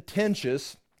be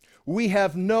contentious, we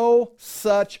have no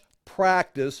such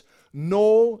practice,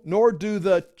 nor do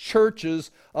the churches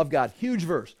of God. Huge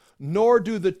verse. Nor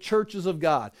do the churches of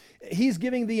God. He's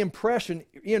giving the impression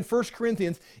in 1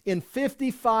 Corinthians in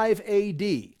 55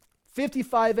 AD.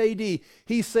 55 AD,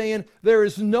 he's saying there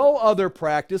is no other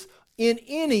practice in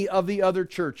any of the other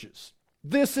churches.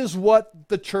 This is what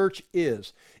the church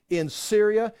is. In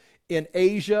Syria, in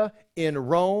Asia, in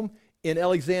Rome, in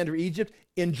Alexandria, Egypt,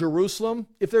 in Jerusalem,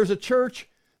 if there's a church,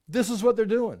 this is what they're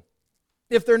doing.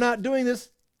 If they're not doing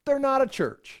this, they're not a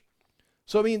church.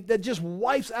 So, that just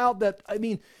wipes out that,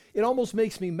 it almost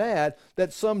makes me mad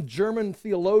that some German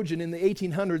theologian in the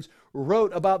 1800s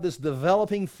wrote about this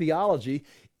developing theology.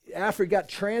 After it got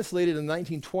translated in the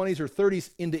 1920s or 30s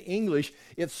into English,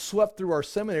 it swept through our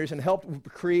seminaries and helped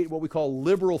create what we call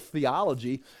liberal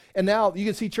theology. And now you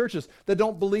can see churches that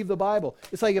don't believe the Bible.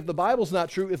 It's like if the Bible's not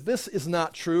true, if this is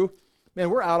not true, man,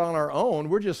 we're out on our own.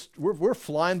 We're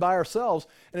flying by ourselves.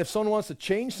 And if someone wants to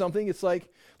change something, it's like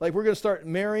we're going to start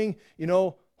marrying,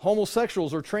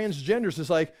 homosexuals or transgenders. It's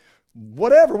like,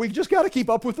 whatever, we just got to keep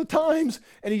up with the times.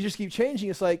 And you just keep changing.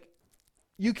 It's like,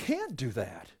 you can't do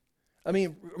that.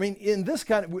 In this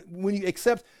kind of, when you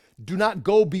accept, do not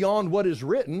go beyond what is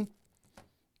written,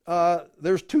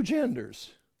 there's two genders.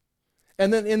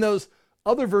 And then in those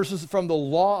other verses from the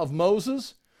law of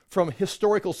Moses, from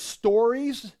historical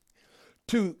stories,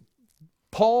 to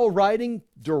Paul writing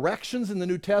directions in the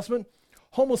New Testament,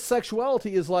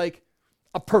 homosexuality is like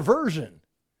a perversion.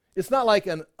 It's not like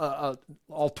an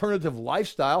alternative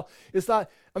lifestyle. It's not,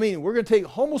 we're going to take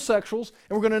homosexuals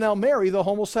and we're going to now marry the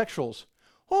homosexuals.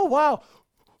 Oh, wow.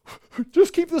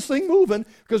 Just keep this thing moving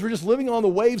because we're just living on the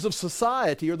waves of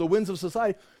society or the winds of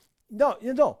society.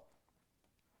 No.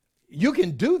 You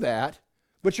can do that,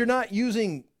 but you're not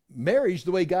using marriage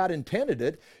the way God intended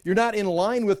it. You're not in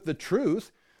line with the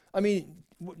truth.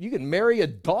 You can marry a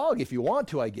dog if you want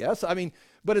to, I guess.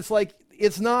 But it's like,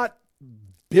 it's not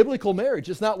biblical marriage.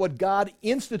 It's not what God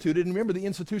instituted. And remember the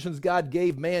institutions God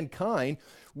gave mankind,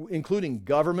 including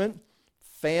government,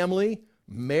 family,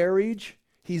 marriage.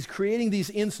 He's creating these,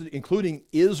 including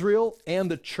Israel and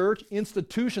the church,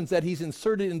 institutions that he's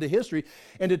inserted into history.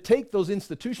 And to take those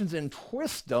institutions and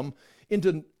twist them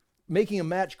into making a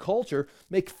match culture,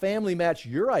 make family match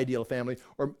your ideal family,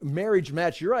 or marriage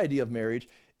match your idea of marriage,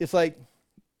 it's like,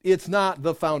 it's not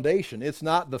the foundation. It's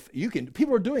not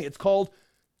people are doing it. It's called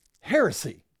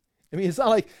heresy. It's not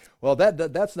like, well,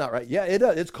 that's not right. Yeah,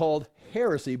 it's called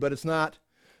heresy, but it's not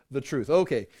the truth.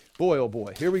 Okay, boy, oh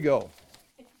boy, here we go.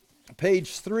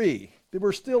 Page 3.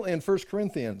 We're still in 1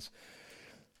 Corinthians.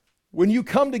 When you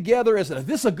come together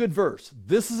this is a good verse.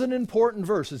 This is an important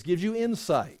verse. This gives you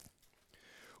insight.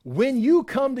 When you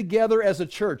come together as a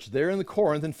church, there in the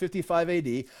Corinth in 55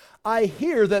 AD, I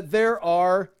hear that there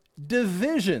are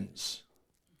divisions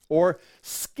or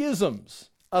schisms,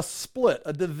 a split,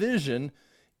 a division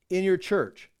in your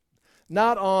church.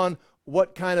 Not on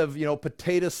what kind of,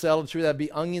 potato salad, should that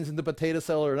be onions in the potato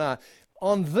salad or not.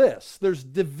 On this, there's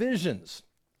divisions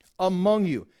among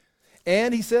you.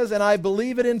 And he says, and I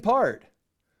believe it in part.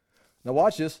 Now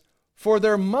watch this. For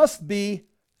there must be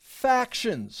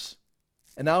factions.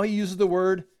 And now he uses the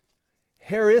word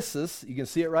heresis. You can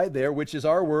see it right there, which is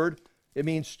our word. It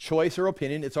means choice or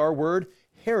opinion. It's our word,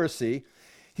 heresy.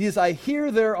 He says, I hear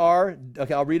there are,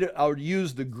 okay, I'll read it. I'll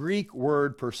use the Greek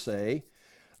word per se.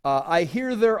 I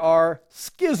hear there are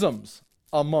schisms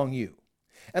among you.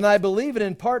 And I believe it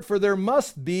in part, for there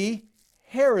must be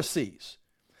heresies.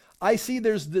 I see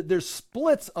there's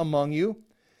splits among you,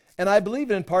 and I believe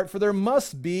it in part, for there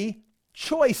must be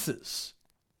choices.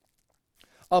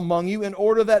 among you, in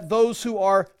order that those who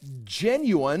are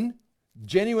genuine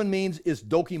means is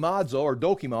dokimazo or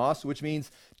dokimos, which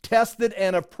means tested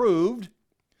and approved,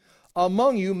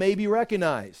 among you may be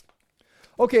recognized.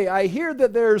 Okay, I hear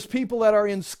that there's people that are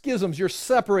in schisms. You're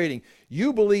separating.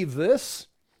 You believe this,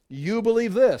 you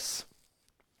believe this.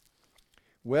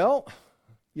 Well,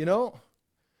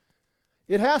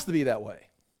 it has to be that way.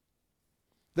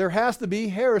 There has to be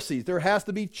heresies. There has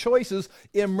to be choices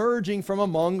emerging from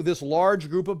among this large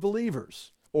group of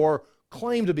believers or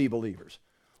claim to be believers.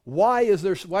 Why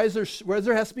there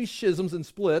has to be schisms and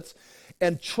splits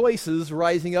and choices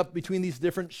rising up between these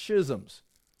different schisms?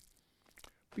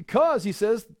 Because, he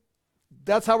says,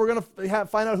 that's how we're going to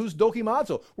find out who's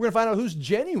dokimazo. We're going to find out who's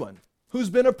genuine, who's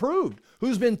been approved,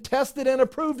 who's been tested and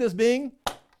approved as being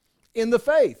in the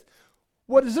faith.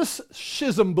 What does this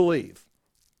schism believe?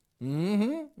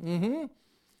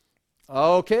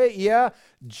 Okay, yeah,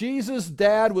 Jesus'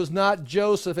 dad was not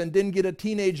Joseph and didn't get a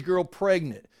teenage girl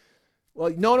pregnant.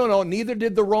 Well, no, neither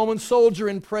did the Roman soldier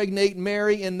impregnate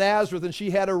Mary in Nazareth and she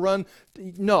had to run.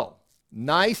 No,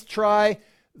 nice try.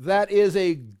 That is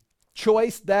a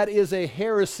choice. That is a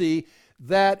heresy.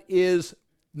 That is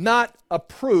not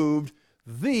approved.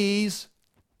 This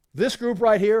group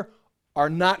right here are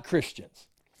not Christians.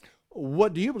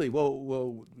 What do you believe?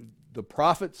 Well, the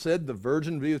prophet said the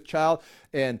virgin be with child,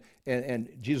 and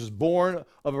Jesus born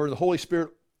of her, the Holy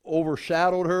Spirit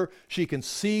overshadowed her. She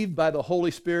conceived by the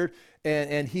Holy Spirit,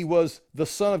 and he was the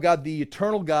Son of God, the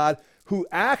eternal God, who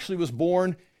actually was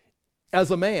born as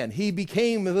a man. He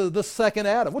became the second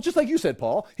Adam. Well, just like you said,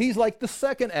 Paul, he's like the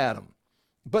second Adam,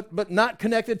 but not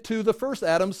connected to the first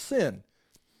Adam's sin.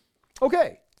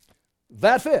 Okay,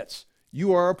 that fits.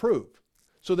 You are approved.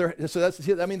 So that's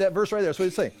that verse right there. So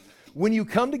it's saying, when you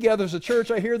come together as a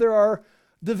church, I hear there are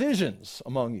divisions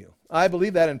among you. I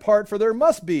believe that in part, for there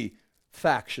must be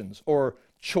factions or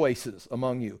choices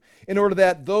among you, in order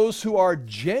that those who are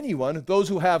genuine, those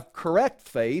who have correct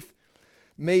faith,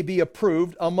 may be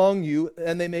approved among you,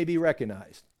 and they may be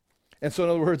recognized. And so,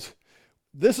 in other words,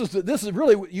 this is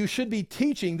really what you should be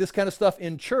teaching, this kind of stuff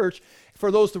in church, for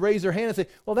those to raise their hand and say,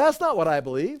 well, that's not what I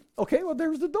believe. Okay, well,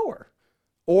 there's the door.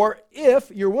 Or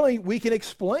if you're willing, we can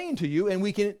explain to you, and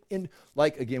we can,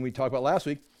 like again we talked about last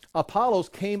week, Apollos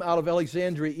came out of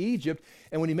Alexandria, Egypt,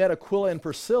 and when he met Aquila and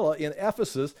Priscilla in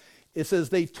Ephesus, it says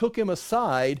they took him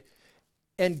aside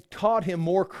and taught him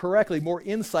more correctly, more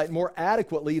insight, more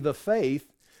adequately the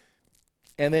faith.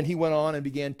 And then he went on and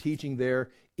began teaching there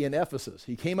in Ephesus.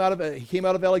 He came out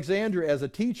of Alexandria as a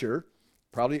teacher,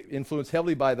 probably influenced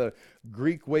heavily by the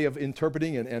Greek way of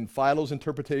interpreting and Philo's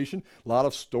interpretation. A lot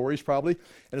of stories probably.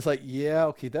 And it's like, yeah,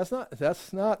 okay, that's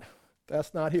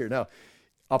not here. Now,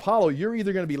 Apollo, you're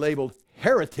either going to be labeled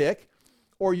heretic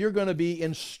or you're going to be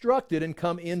instructed and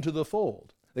come into the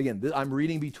fold. Again, I'm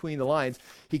reading between the lines.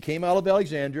 He came out of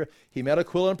Alexandria. He met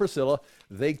Aquila and Priscilla.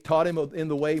 They taught him in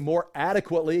the way more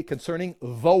adequately concerning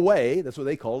the way. That's what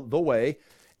they call it, the way.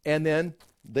 And then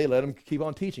they let him keep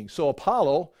on teaching. So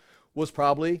Apollo was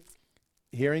probably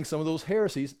hearing some of those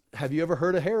heresies. Have you ever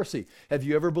heard a heresy? Have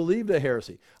you ever believed a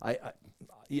heresy?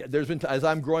 There's been as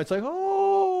I'm growing, it's like,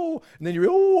 oh, and then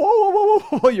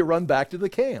you run back to the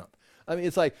camp. I mean,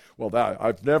 it's like, well,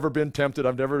 I've never been tempted.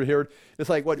 I've never heard. It's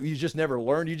like, what, you just never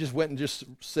learned? You just went and just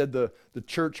said the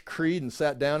church creed and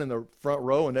sat down in the front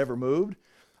row and never moved?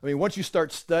 I mean, once you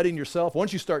start studying yourself,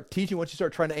 once you start teaching, once you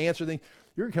start trying to answer things,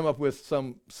 you're going to come up with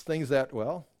some things that,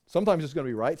 well, sometimes it's going to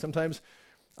be right. Sometimes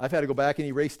I've had to go back and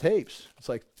erase tapes. It's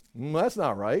like, that's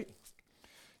not right.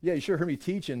 Yeah, you sure heard me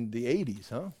teach in the 80s,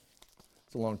 huh?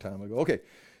 It's a long time ago. Okay,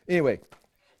 anyway.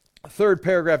 Third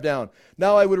paragraph down.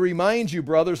 Now I would remind you,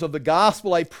 brothers, of the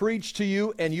gospel I preached to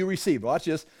you and you received. Watch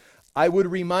this. I would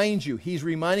remind you. He's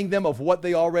reminding them of what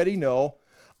they already know,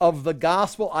 of the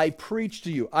gospel I preached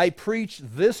to you. I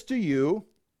preached this to you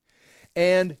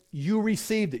and you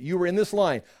received it. You were in this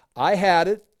line. I had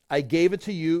it. I gave it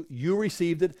to you. You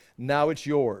received it. Now it's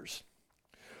yours.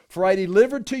 For I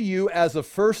delivered to you as of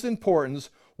first importance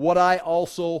what I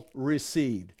also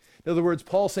received. In other words,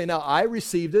 Paul's saying, now I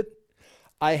received it.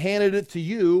 I handed it to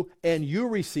you, and you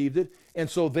received it, and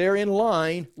so they're in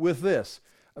line with this.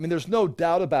 I mean, there's no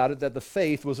doubt about it that the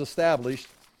faith was established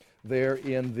there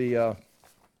in the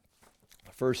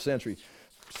first century.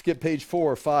 Skip page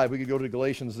 4 or 5. We could go to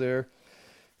Galatians there.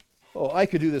 Oh, I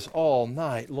could do this all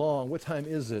night long. What time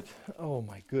is it? Oh,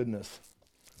 my goodness.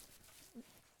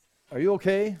 Are you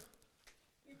okay?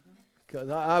 'Cause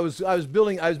I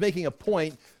was making a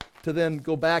point to then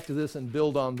go back to this and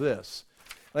build on this.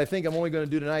 And I think I'm only going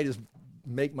to do tonight is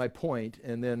make my point,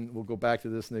 and then we'll go back to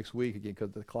this next week again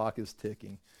because the clock is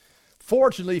ticking.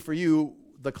 Fortunately for you,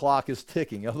 the clock is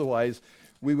ticking. Otherwise,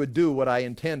 we would do what I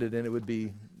intended, and it would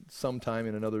be sometime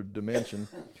in another dimension.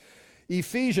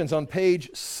 Ephesians on page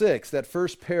 6, that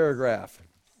first paragraph.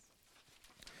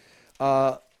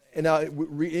 And now,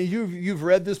 you've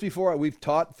read this before. We've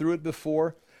taught through it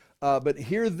before. But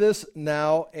hear this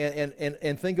now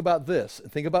and think about this.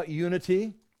 Think about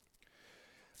unity.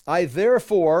 I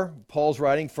therefore, Paul's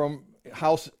writing from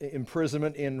house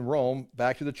imprisonment in Rome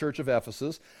back to the church of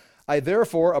Ephesus. I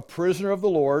therefore, a prisoner of the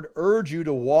Lord, urge you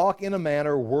to walk in a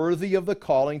manner worthy of the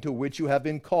calling to which you have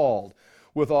been called,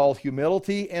 with all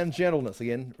humility and gentleness.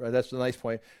 Again, that's a nice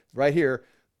point. Right here,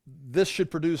 this should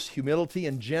produce humility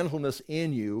and gentleness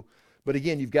in you. But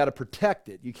again, you've got to protect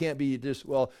it. You can't be just,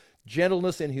 well,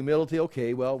 gentleness and humility,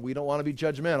 okay, well, we don't want to be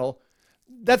judgmental.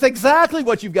 That's exactly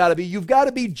what you've got to be. You've got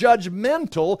to be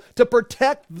judgmental to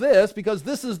protect this, because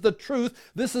this is the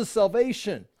truth. This is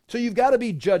salvation. So you've got to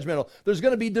be judgmental. There's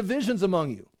going to be divisions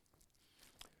among you.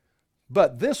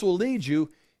 But this will lead you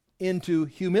into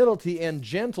humility and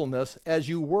gentleness as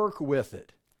you work with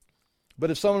it. But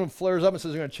if someone flares up and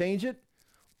says they're going to change it,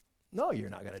 no, you're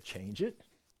not going to change it.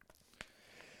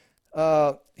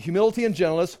 Humility and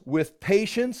gentleness with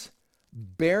patience,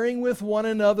 bearing with one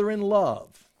another in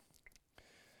love.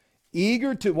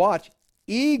 Eager to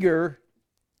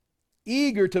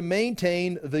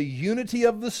maintain the unity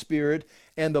of the Spirit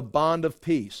and the bond of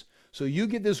peace. So you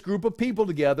get this group of people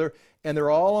together, and they're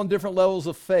all on different levels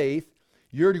of faith.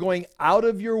 You're going out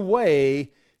of your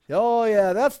way. Oh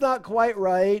yeah, that's not quite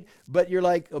right. But you're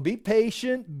like, oh, be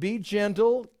patient, be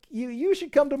gentle. You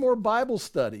should come to more Bible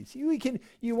studies.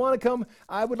 You want to come,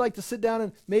 I would like to sit down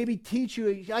and maybe teach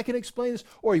you. I can explain this.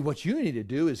 Or what you need to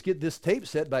do is get this tape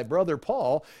set by Brother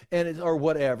Paul, or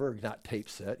whatever, not tape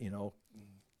set, You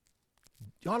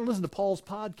ought to listen to Paul's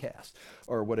podcast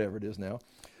or whatever it is now.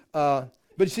 But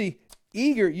you see,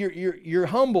 eager, you're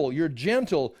humble, you're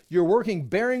gentle, you're working,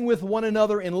 bearing with one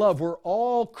another in love. We're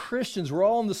all Christians. We're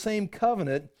all in the same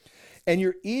covenant. And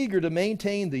you're eager to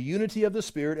maintain the unity of the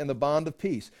Spirit and the bond of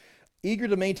peace. Eager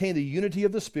to maintain the unity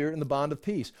of the Spirit and the bond of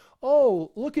peace. Oh,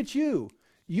 look at you.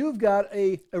 You've got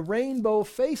a rainbow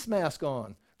face mask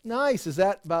on. Nice. Is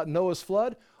that about Noah's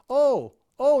flood? Oh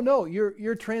no,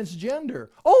 you're transgender.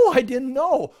 Oh, I didn't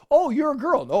know. Oh, you're a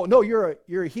girl. No, you're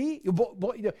a he.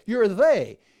 You're a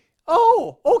they.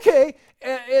 Oh, okay.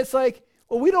 It's like,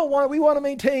 well, we want to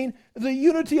maintain the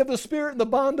unity of the Spirit and the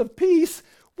bond of peace.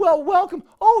 Well, welcome.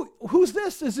 Oh, who's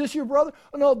this? Is this your brother?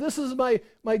 Oh, no, this is my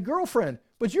girlfriend,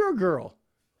 but you're a girl.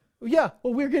 Yeah,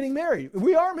 well, we're getting married.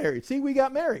 We are married. See, we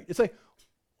got married. It's like,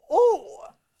 oh,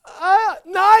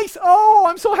 nice. Oh,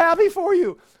 I'm so happy for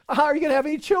you. Are you going to have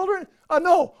any children?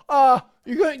 No.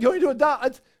 You're going to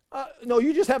adopt. No,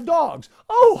 you just have dogs.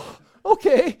 Oh,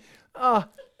 okay. And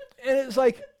it's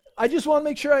like, I just want to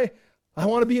make sure I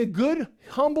want to be a good,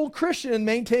 humble Christian and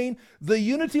maintain the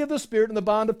unity of the Spirit and the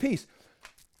bond of peace.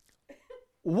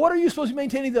 What are you supposed to be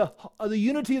maintaining the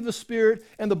unity of the Spirit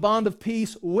and the bond of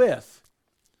peace with?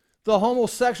 The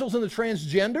homosexuals and the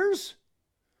transgenders?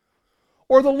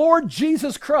 Or the Lord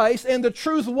Jesus Christ and the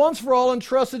truth once for all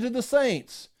entrusted to the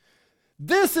saints?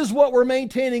 This is what we're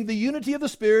maintaining, the unity of the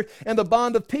Spirit and the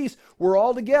bond of peace. We're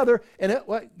all together. And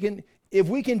if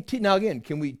we can, now again,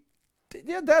 can we,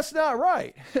 yeah, that's not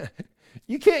right.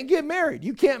 You can't get married.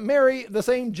 You can't marry the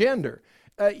same gender.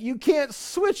 You can't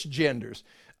switch genders.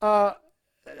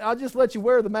 I'll just let you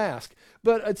wear the mask.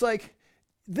 But it's like,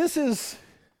 this is,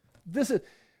 but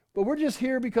we're just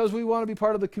here because we want to be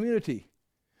part of the community.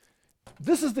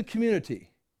 This is the community.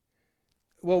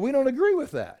 Well, we don't agree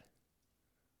with that.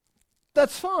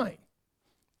 That's fine.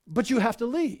 But you have to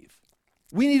leave.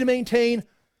 We need to maintain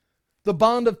the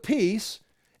bond of peace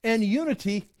and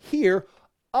unity here.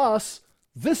 Us,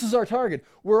 this is our target.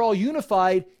 We're all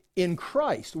unified in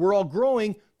Christ. We're all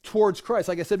growing towards Christ.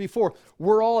 Like I said before,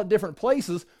 we're all at different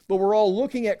places, but we're all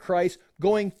looking at Christ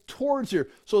going towards here.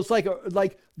 So it's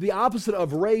like the opposite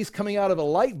of rays coming out of a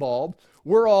light bulb.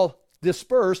 We're all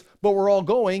dispersed, but we're all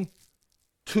going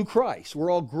to Christ. We're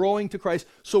all growing to Christ.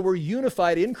 So we're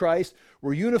unified in Christ.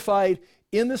 We're unified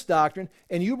in this doctrine.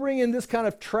 And you bring in this kind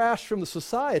of trash from the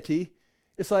society,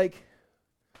 it's like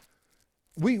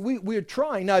we're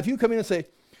trying. Now, if you come in and say,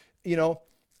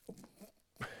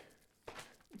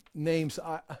 names,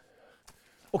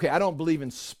 okay, I don't believe in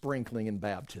sprinkling in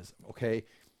baptism, okay?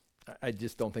 I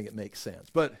just don't think it makes sense.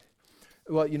 But,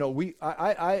 well,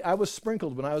 I was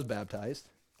sprinkled when I was baptized.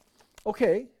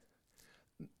 Okay,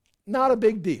 not a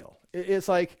big deal. It's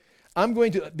like, I'm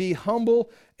going to be humble,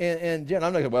 and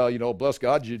I'm not going to, bless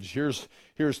God, here's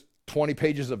 20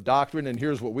 pages of doctrine, and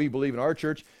here's what we believe in our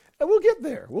church. And we'll get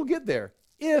there,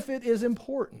 if it is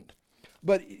important.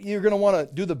 But you're going to want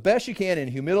to do the best you can in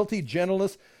humility,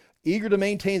 gentleness, eager to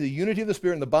maintain the unity of the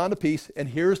Spirit and the bond of peace. And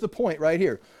here's the point right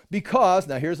here. Because,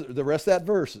 now here's the rest of that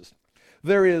verses.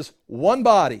 There is one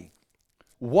body,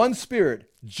 one Spirit,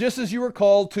 just as you were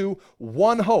called to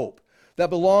one hope that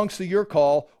belongs to your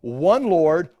call, one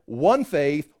Lord, one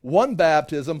faith, one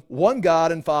baptism, one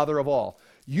God and Father of all.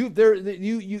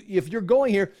 If you're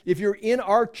going here, if you're in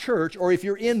our church, or if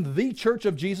you're in the church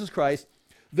of Jesus Christ,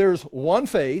 there's one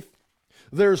faith,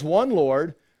 there's one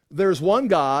Lord, there's one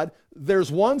God,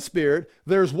 there's one Spirit,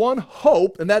 there's one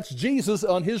hope, and that's Jesus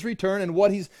on his return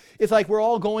and it's like we're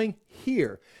all going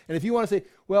here. And if you want to say,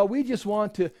 well, we just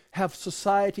want to have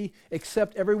society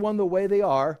accept everyone the way they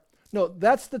are, no,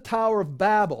 that's the Tower of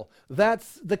Babel.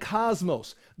 That's the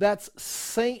cosmos. That's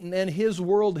Satan and his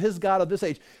world, his God of this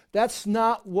age. That's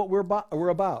not what we're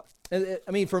about. And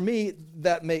I mean, for me,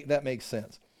 that makes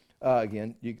sense.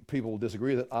 Again, people will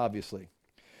disagree with it, obviously.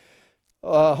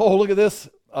 Look at this.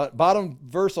 Bottom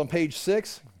verse on page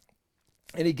 6.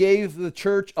 And he gave the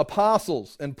church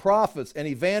apostles and prophets and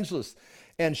evangelists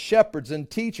and shepherds and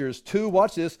teachers to,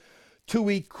 watch this, to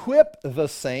equip the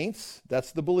saints,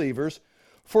 that's the believers,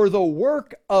 for the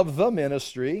work of the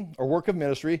ministry, or work of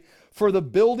ministry, for the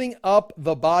building up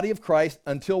the body of Christ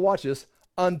until, watch this,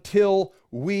 until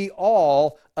we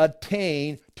all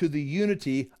attain to the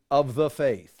unity of the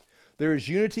faith. There is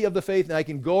unity of the faith, and I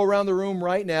can go around the room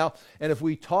right now, and if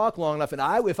we talk long enough, and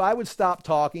if I would stop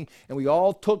talking, and we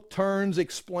all took turns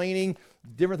explaining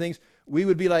different things, we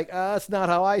would be like, that's not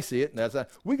how I see it. And that's not.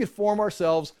 We could form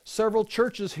ourselves several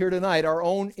churches here tonight, our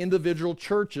own individual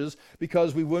churches,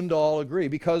 because we wouldn't all agree,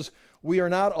 because we are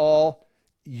not all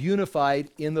unified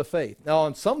in the faith. Now,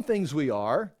 on some things we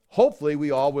are. Hopefully,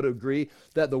 we all would agree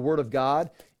that the Word of God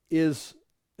is,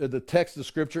 the text of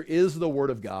Scripture is the Word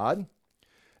of God.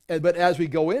 But as we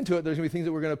go into it, there's going to be things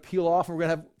that we're going to peel off, and we're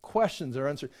going to have questions or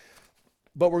answers.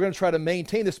 But we're going to try to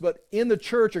maintain this. But in the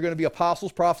church are going to be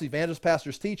apostles, prophets, evangelists,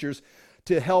 pastors, teachers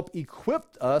to help equip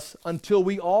us until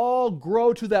we all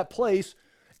grow to that place.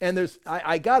 And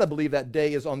I got to believe that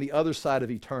day is on the other side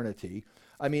of eternity.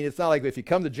 I mean, it's not like if you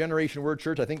come to Generation Word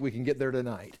Church, I think we can get there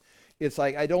tonight. It's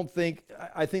like, I think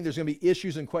there's going to be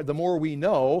issues and the more we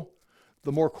know,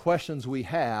 the more questions we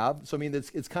have. So, I mean,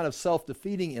 it's kind of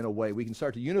self-defeating in a way. We can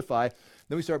start to unify,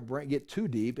 then we start get too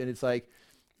deep, and it's like,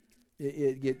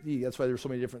 that's why there's so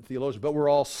many different theologians, but we're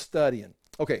all studying.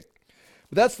 Okay,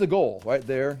 but that's the goal right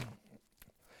there.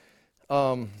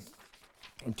 I'm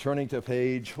turning to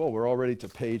page, we're already to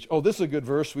page, this is a good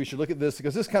verse. We should look at this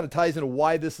because this kind of ties into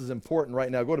why this is important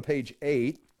right now. Go to page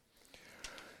 8.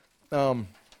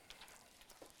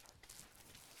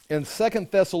 In 2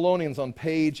 Thessalonians on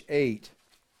page 8,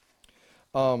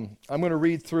 I'm going to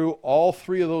read through all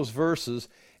three of those verses.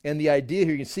 And the idea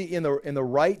here, you can see in the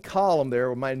right column there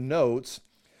with my notes,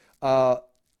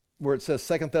 where it says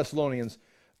 2 Thessalonians,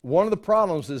 one of the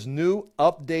problems is new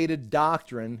updated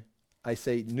doctrine. I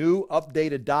say new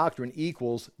updated doctrine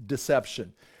equals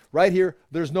deception. Right here,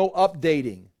 there's no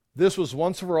updating. This was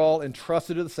once for all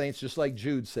entrusted to the saints, just like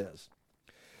Jude says.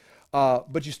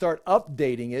 But you start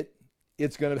updating it,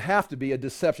 it's going to have to be a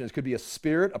deception. It could be a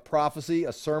spirit, a prophecy,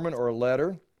 a sermon, or a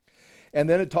letter. And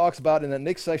then it talks about, in the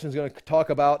next section, is going to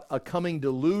talk about a coming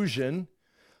delusion,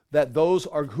 that those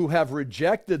who have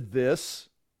rejected this,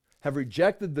 have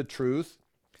rejected the truth.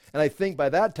 And I think by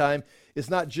that time, it's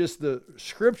not just the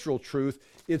scriptural truth,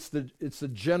 it's the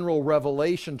general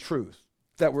revelation truth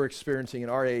that we're experiencing in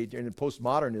our age and in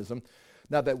postmodernism.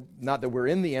 Not that we're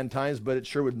in the end times, but it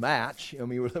sure would match. I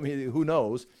mean, who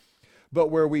knows? But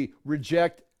where we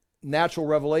reject natural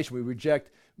revelation, we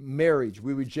reject marriage,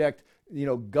 we reject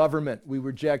government, we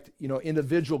reject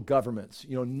individual governments,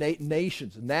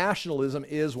 nations. Nationalism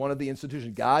is one of the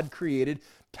institutions. God created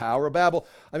Tower of Babel.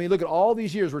 I mean, look at all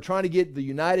these years. We're trying to get the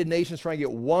United Nations, trying to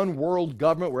get one world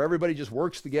government where everybody just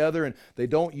works together and they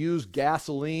don't use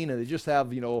gasoline and they just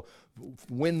have,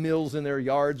 windmills in their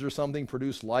yards or something,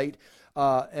 produce light.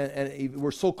 And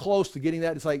we're so close to getting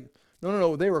that. It's like,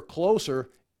 no, they were closer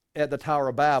at the Tower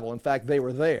of Babel. In fact, they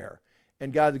were there.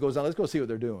 And God goes on, let's go see what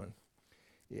they're doing.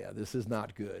 Yeah, this is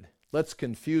not good. Let's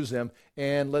confuse them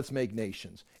and let's make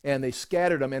nations. And they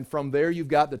scattered them, and from there you've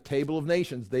got the table of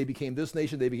nations. They became this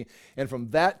nation, and from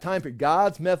that time period,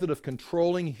 God's method of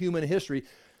controlling human history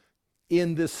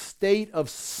in this state of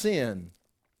sin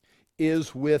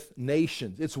is with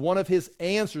nations. It's one of his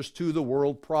answers to the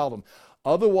world problem.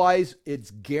 Otherwise,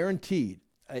 it's guaranteed.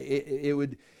 It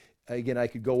would, again, I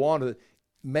could go on with it.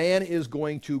 Man is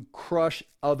going to crush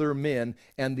other men,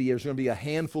 and there's going to be a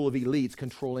handful of elites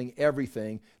controlling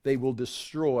everything. They will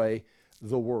destroy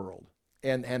the world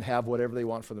and have whatever they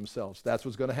want for themselves. That's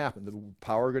what's going to happen. The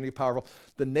power are going to be powerful.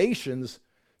 The nations,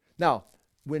 now,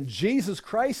 when Jesus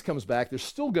Christ comes back, there's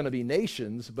still going to be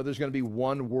nations, but there's going to be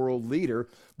one world leader,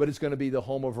 but it's going to be the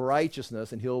home of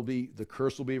righteousness, and the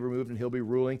curse will be removed, and he'll be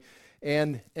ruling,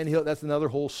 and that's another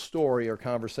whole story or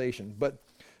conversation. But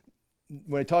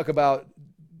when I talk about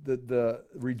the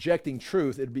rejecting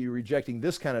truth, it'd be rejecting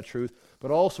this kind of truth, but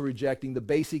also rejecting the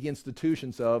basic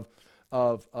institutions of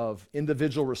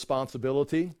individual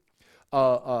responsibility,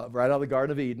 right out of the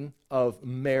Garden of Eden, of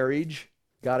marriage.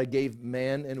 God gave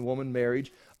man and woman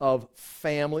marriage, of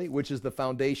family, which is the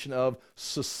foundation of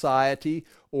society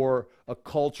or a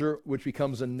culture which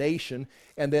becomes a nation.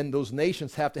 And then those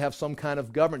nations have to have some kind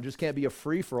of government. It just can't be a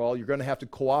free-for-all. You're going to have to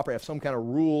cooperate, have some kind of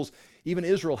rules. Even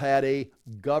Israel had a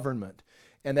government.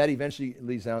 And that eventually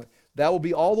leads down. That will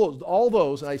be all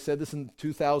those, and I said this in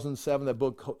 2007, that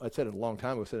book, I said it a long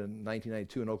time ago, I said it in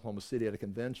 1992 in Oklahoma City at a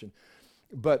convention.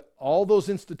 But all those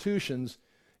institutions,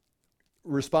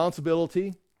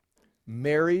 responsibility,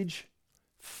 marriage,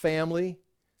 family,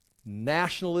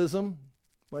 nationalism.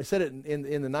 When I said it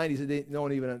in the 90s, no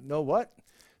one even know what?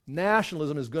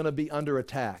 Nationalism is going to be under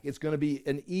attack. It's going to be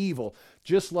an evil.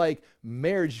 Just like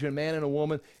marriage between a man and a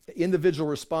woman, individual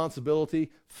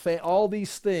responsibility, all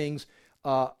these things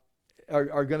are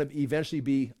going to eventually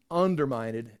be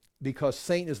undermined because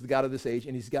Satan is the god of this age,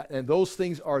 and those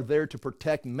things are there to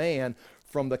protect man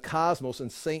from the cosmos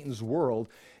and Satan's world.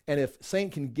 And if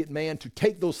Satan can get man to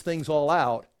take those things all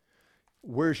out,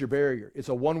 where's your barrier? It's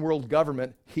a one-world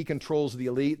government. He controls the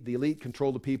elite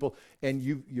control the people, and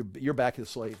you're back to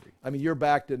slavery. I mean, you're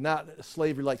back to not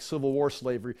slavery like Civil War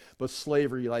slavery, but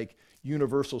slavery like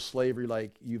universal slavery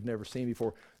like you've never seen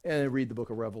before. And then read the book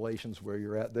of Revelations where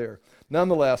you're at there.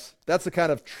 Nonetheless, that's the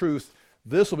kind of truth.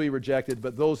 This will be rejected,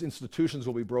 but those institutions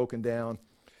will be broken down.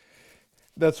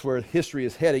 That's where history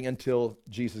is heading until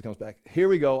Jesus comes back. Here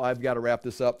we go. I've got to wrap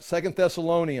this up. 2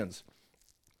 Thessalonians.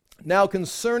 Now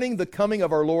concerning the coming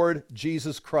of our Lord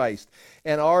Jesus Christ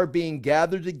and our being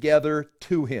gathered together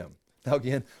to him. Now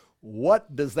again,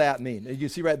 what does that mean? And you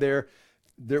see right there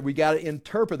we got to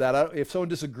interpret that. If someone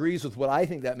disagrees with what I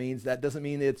think that means, that doesn't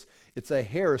mean it's a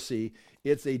heresy.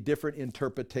 It's a different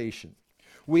interpretation.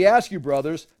 We ask you,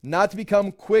 brothers, not to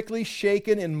become quickly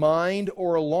shaken in mind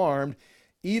or alarmed,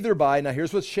 either by, now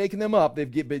here's what's shaking them up,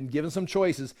 they've been given some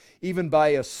choices, even by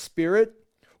a spirit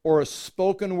or a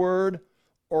spoken word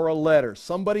or a letter.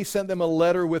 Somebody sent them a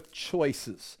letter with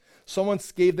choices. Someone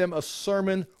gave them a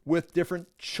sermon with different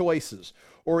choices.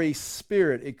 Or a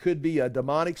spirit, it could be a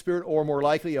demonic spirit, or more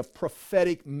likely a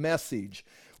prophetic message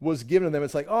was given to them.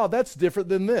 It's like, oh, that's different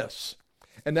than this.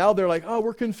 And now they're like, oh,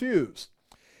 we're confused.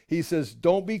 He says,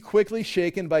 don't be quickly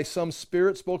shaken by some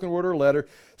spirit, spoken word, or letter,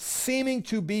 seeming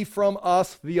to be from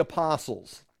us, the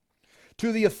apostles,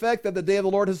 to the effect that the day of the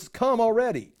Lord has come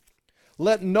already.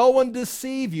 Let no one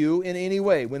deceive you in any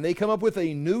way. When they come up with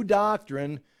a new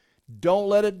doctrine, don't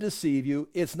let it deceive you.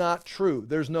 It's not true.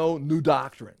 There's no new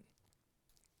doctrine.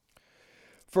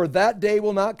 For that day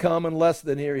will not come unless,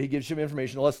 then here he gives you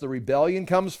information, unless the rebellion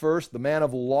comes first, the man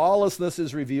of lawlessness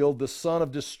is revealed, the son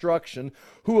of destruction,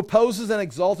 who opposes and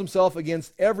exalts himself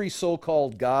against every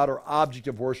so-called God or object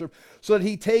of worship, so that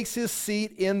he takes his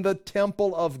seat in the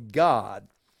temple of God,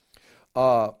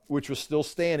 which was still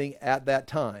standing at that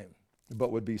time,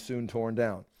 but would be soon torn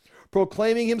down,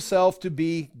 proclaiming himself to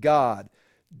be God.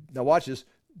 Now watch this.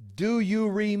 Do you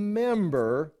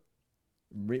remember,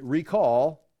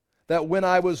 recall, that when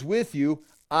I was with you,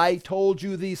 I told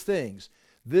you these things?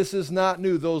 This is not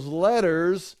new. Those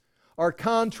letters are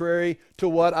contrary to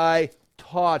what I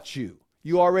taught you.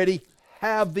 You already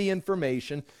have the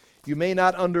information. You may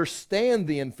not understand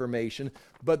the information,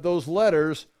 but those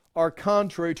letters are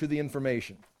contrary to the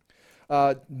information.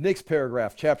 Next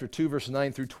paragraph, chapter 2, verse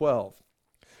 9 through 12.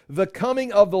 The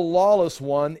coming of the lawless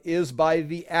one is by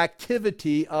the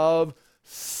activity of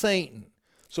Satan.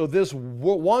 So this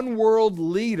one world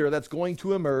leader that's going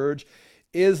to emerge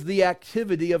is the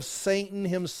activity of Satan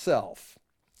himself,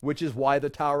 which is why the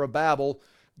Tower of Babel,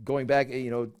 going back,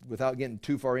 without getting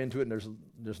too far into it, and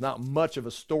there's not much of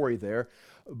a story there,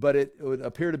 but it would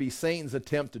appear to be Satan's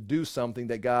attempt to do something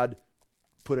that God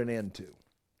put an end to.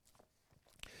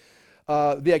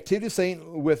 The activity of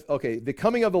Satan the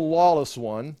coming of the lawless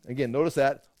one, again, notice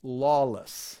that,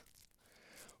 lawless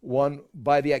one,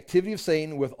 by the activity of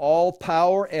Satan with all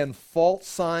power and false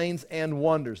signs and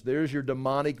wonders. There's your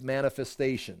demonic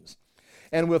manifestations.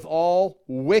 And with all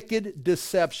wicked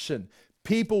deception.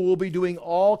 People will be doing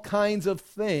all kinds of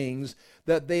things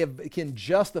that they can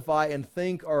justify and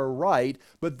think are right,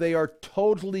 but they are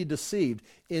totally deceived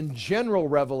in general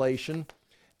revelation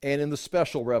and in the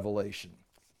special revelation.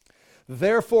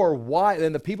 Therefore, why?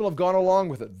 And the people have gone along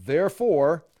with it.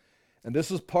 Therefore, and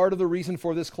this is part of the reason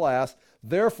for this class,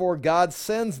 therefore God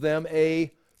sends them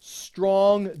a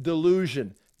strong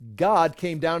delusion. God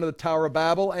came down to the Tower of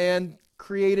Babel and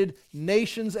created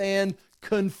nations and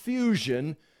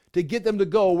confusion to get them to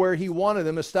go where he wanted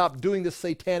them to stop doing this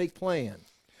satanic plan.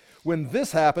 When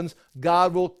this happens,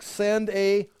 God will send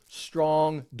a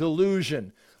strong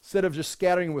delusion. Instead of just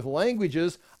scattering with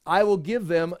languages, I will give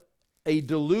them a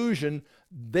delusion.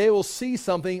 They will see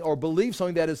something or believe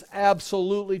something that is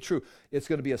absolutely true. It's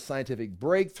going to be a scientific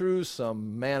breakthrough,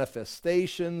 some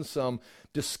manifestation, some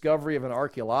discovery of an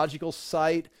archaeological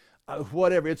site,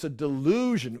 whatever. It's a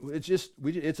delusion.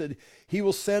 He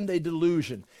will send a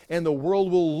delusion, and the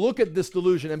world will look at this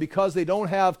delusion, and because they don't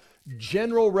have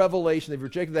general revelation, they've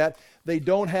rejected that, they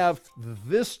don't have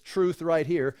this truth right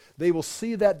here, they will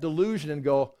see that delusion and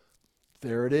go,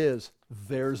 there it is.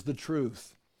 There's the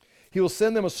truth. He will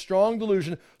send them a strong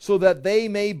delusion so that they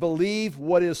may believe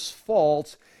what is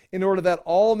false, in order that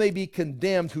all may be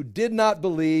condemned who did not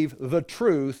believe the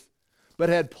truth, but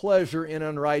had pleasure in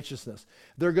unrighteousness.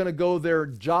 They're going to go their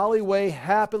jolly way,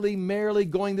 happily, merrily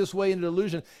going this way in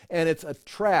delusion, and it's a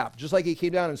trap. Just like he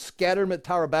came down and scattered them at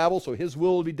Tower of Babel so his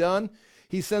will will be done,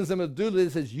 he sends them a dude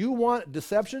that says, you want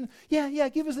deception? Yeah,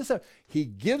 give us this. He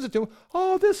gives it to them.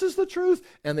 Oh, this is the truth.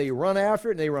 And they run after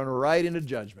it, and they run right into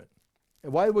judgment.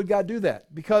 And why would God do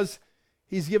that? Because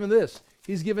he's given this.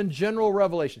 He's given general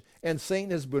revelation. And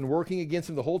Satan has been working against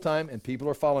him the whole time, and people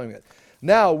are following it.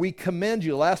 Now we commend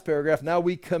you, last paragraph, now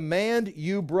we command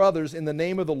you, brothers, in the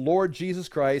name of the Lord Jesus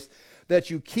Christ, that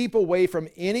you keep away from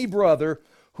any brother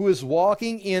who is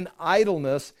walking in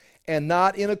idleness and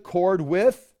not in accord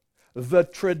with the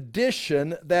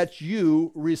tradition that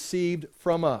you received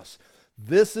from us.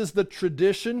 This is the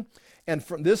tradition, and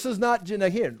this is not,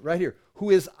 here, right here,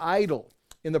 who is idle.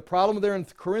 In the problem there in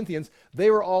Corinthians, they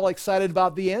were all excited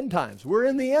about the end times. We're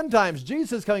in the end times.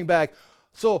 Jesus is coming back.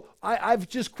 So I've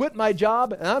just quit my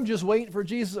job, and I'm just waiting for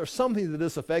Jesus, or something to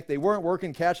this effect. They weren't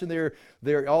working, catching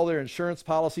all their insurance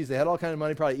policies. They had all kind of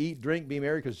money, probably eat, drink, be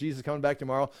merry, because Jesus is coming back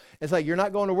tomorrow. It's like, you're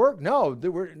not going to work? No,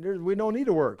 we don't need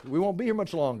to work. We won't be here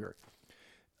much longer.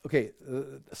 Okay,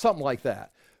 something like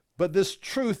that. But this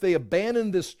truth, they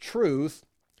abandoned this truth,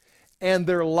 and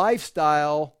their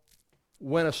lifestyle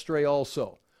went astray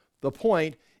also. The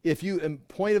point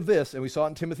of this, and we saw it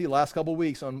in Timothy last couple of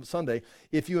weeks on Sunday,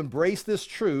 if you embrace this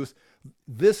truth,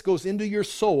 this goes into your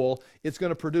soul, it's going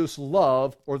to produce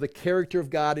love or the character of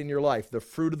God in your life, the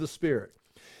fruit of the Spirit.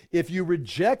 If you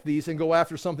reject these and go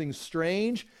after something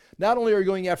strange, not only are you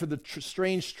going after the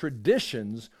strange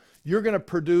traditions, you're going to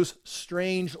produce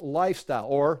strange lifestyle,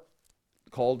 or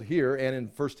called here and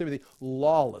in 1 Timothy,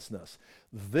 lawlessness.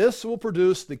 This will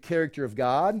produce the character of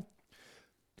God.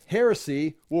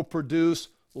 Heresy will produce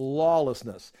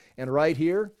lawlessness. And right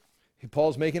here,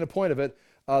 Paul's making a point of it.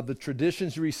 The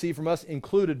traditions you receive from us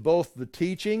included both the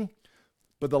teaching,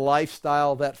 but the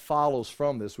lifestyle that follows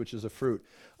from this, which is a fruit.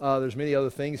 There's many other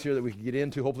things here that we can get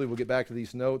into. Hopefully we'll get back to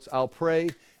these notes. I'll pray.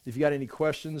 If you got any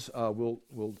questions,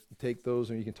 we'll take those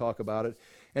and you can talk about it.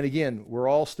 And again, we're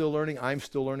all still learning. I'm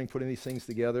still learning, putting these things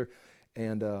together.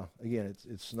 And again,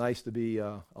 it's nice to be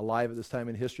alive at this time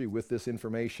in history with this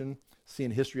information,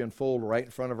 seeing history unfold right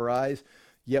in front of our eyes.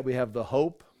 Yet we have the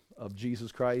hope of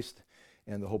Jesus Christ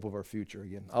and the hope of our future.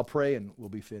 Again, I'll pray and we'll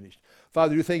be finished.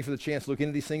 Father, we thank you for the chance to look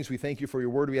into these things. We thank you for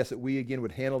your word. We ask that we, again,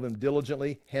 would handle them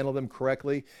diligently, handle them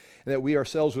correctly, and that we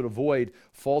ourselves would avoid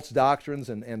false doctrines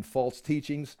and false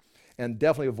teachings, and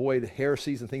definitely avoid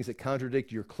heresies and things that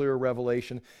contradict your clear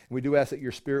revelation. And we do ask that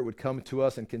your Spirit would come to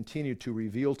us and continue to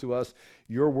reveal to us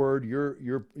your word,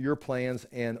 your plans,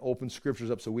 and open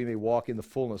scriptures up so we may walk in the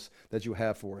fullness that you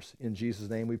have for us. In Jesus'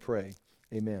 name we pray.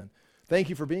 Amen. Thank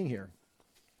you for being here.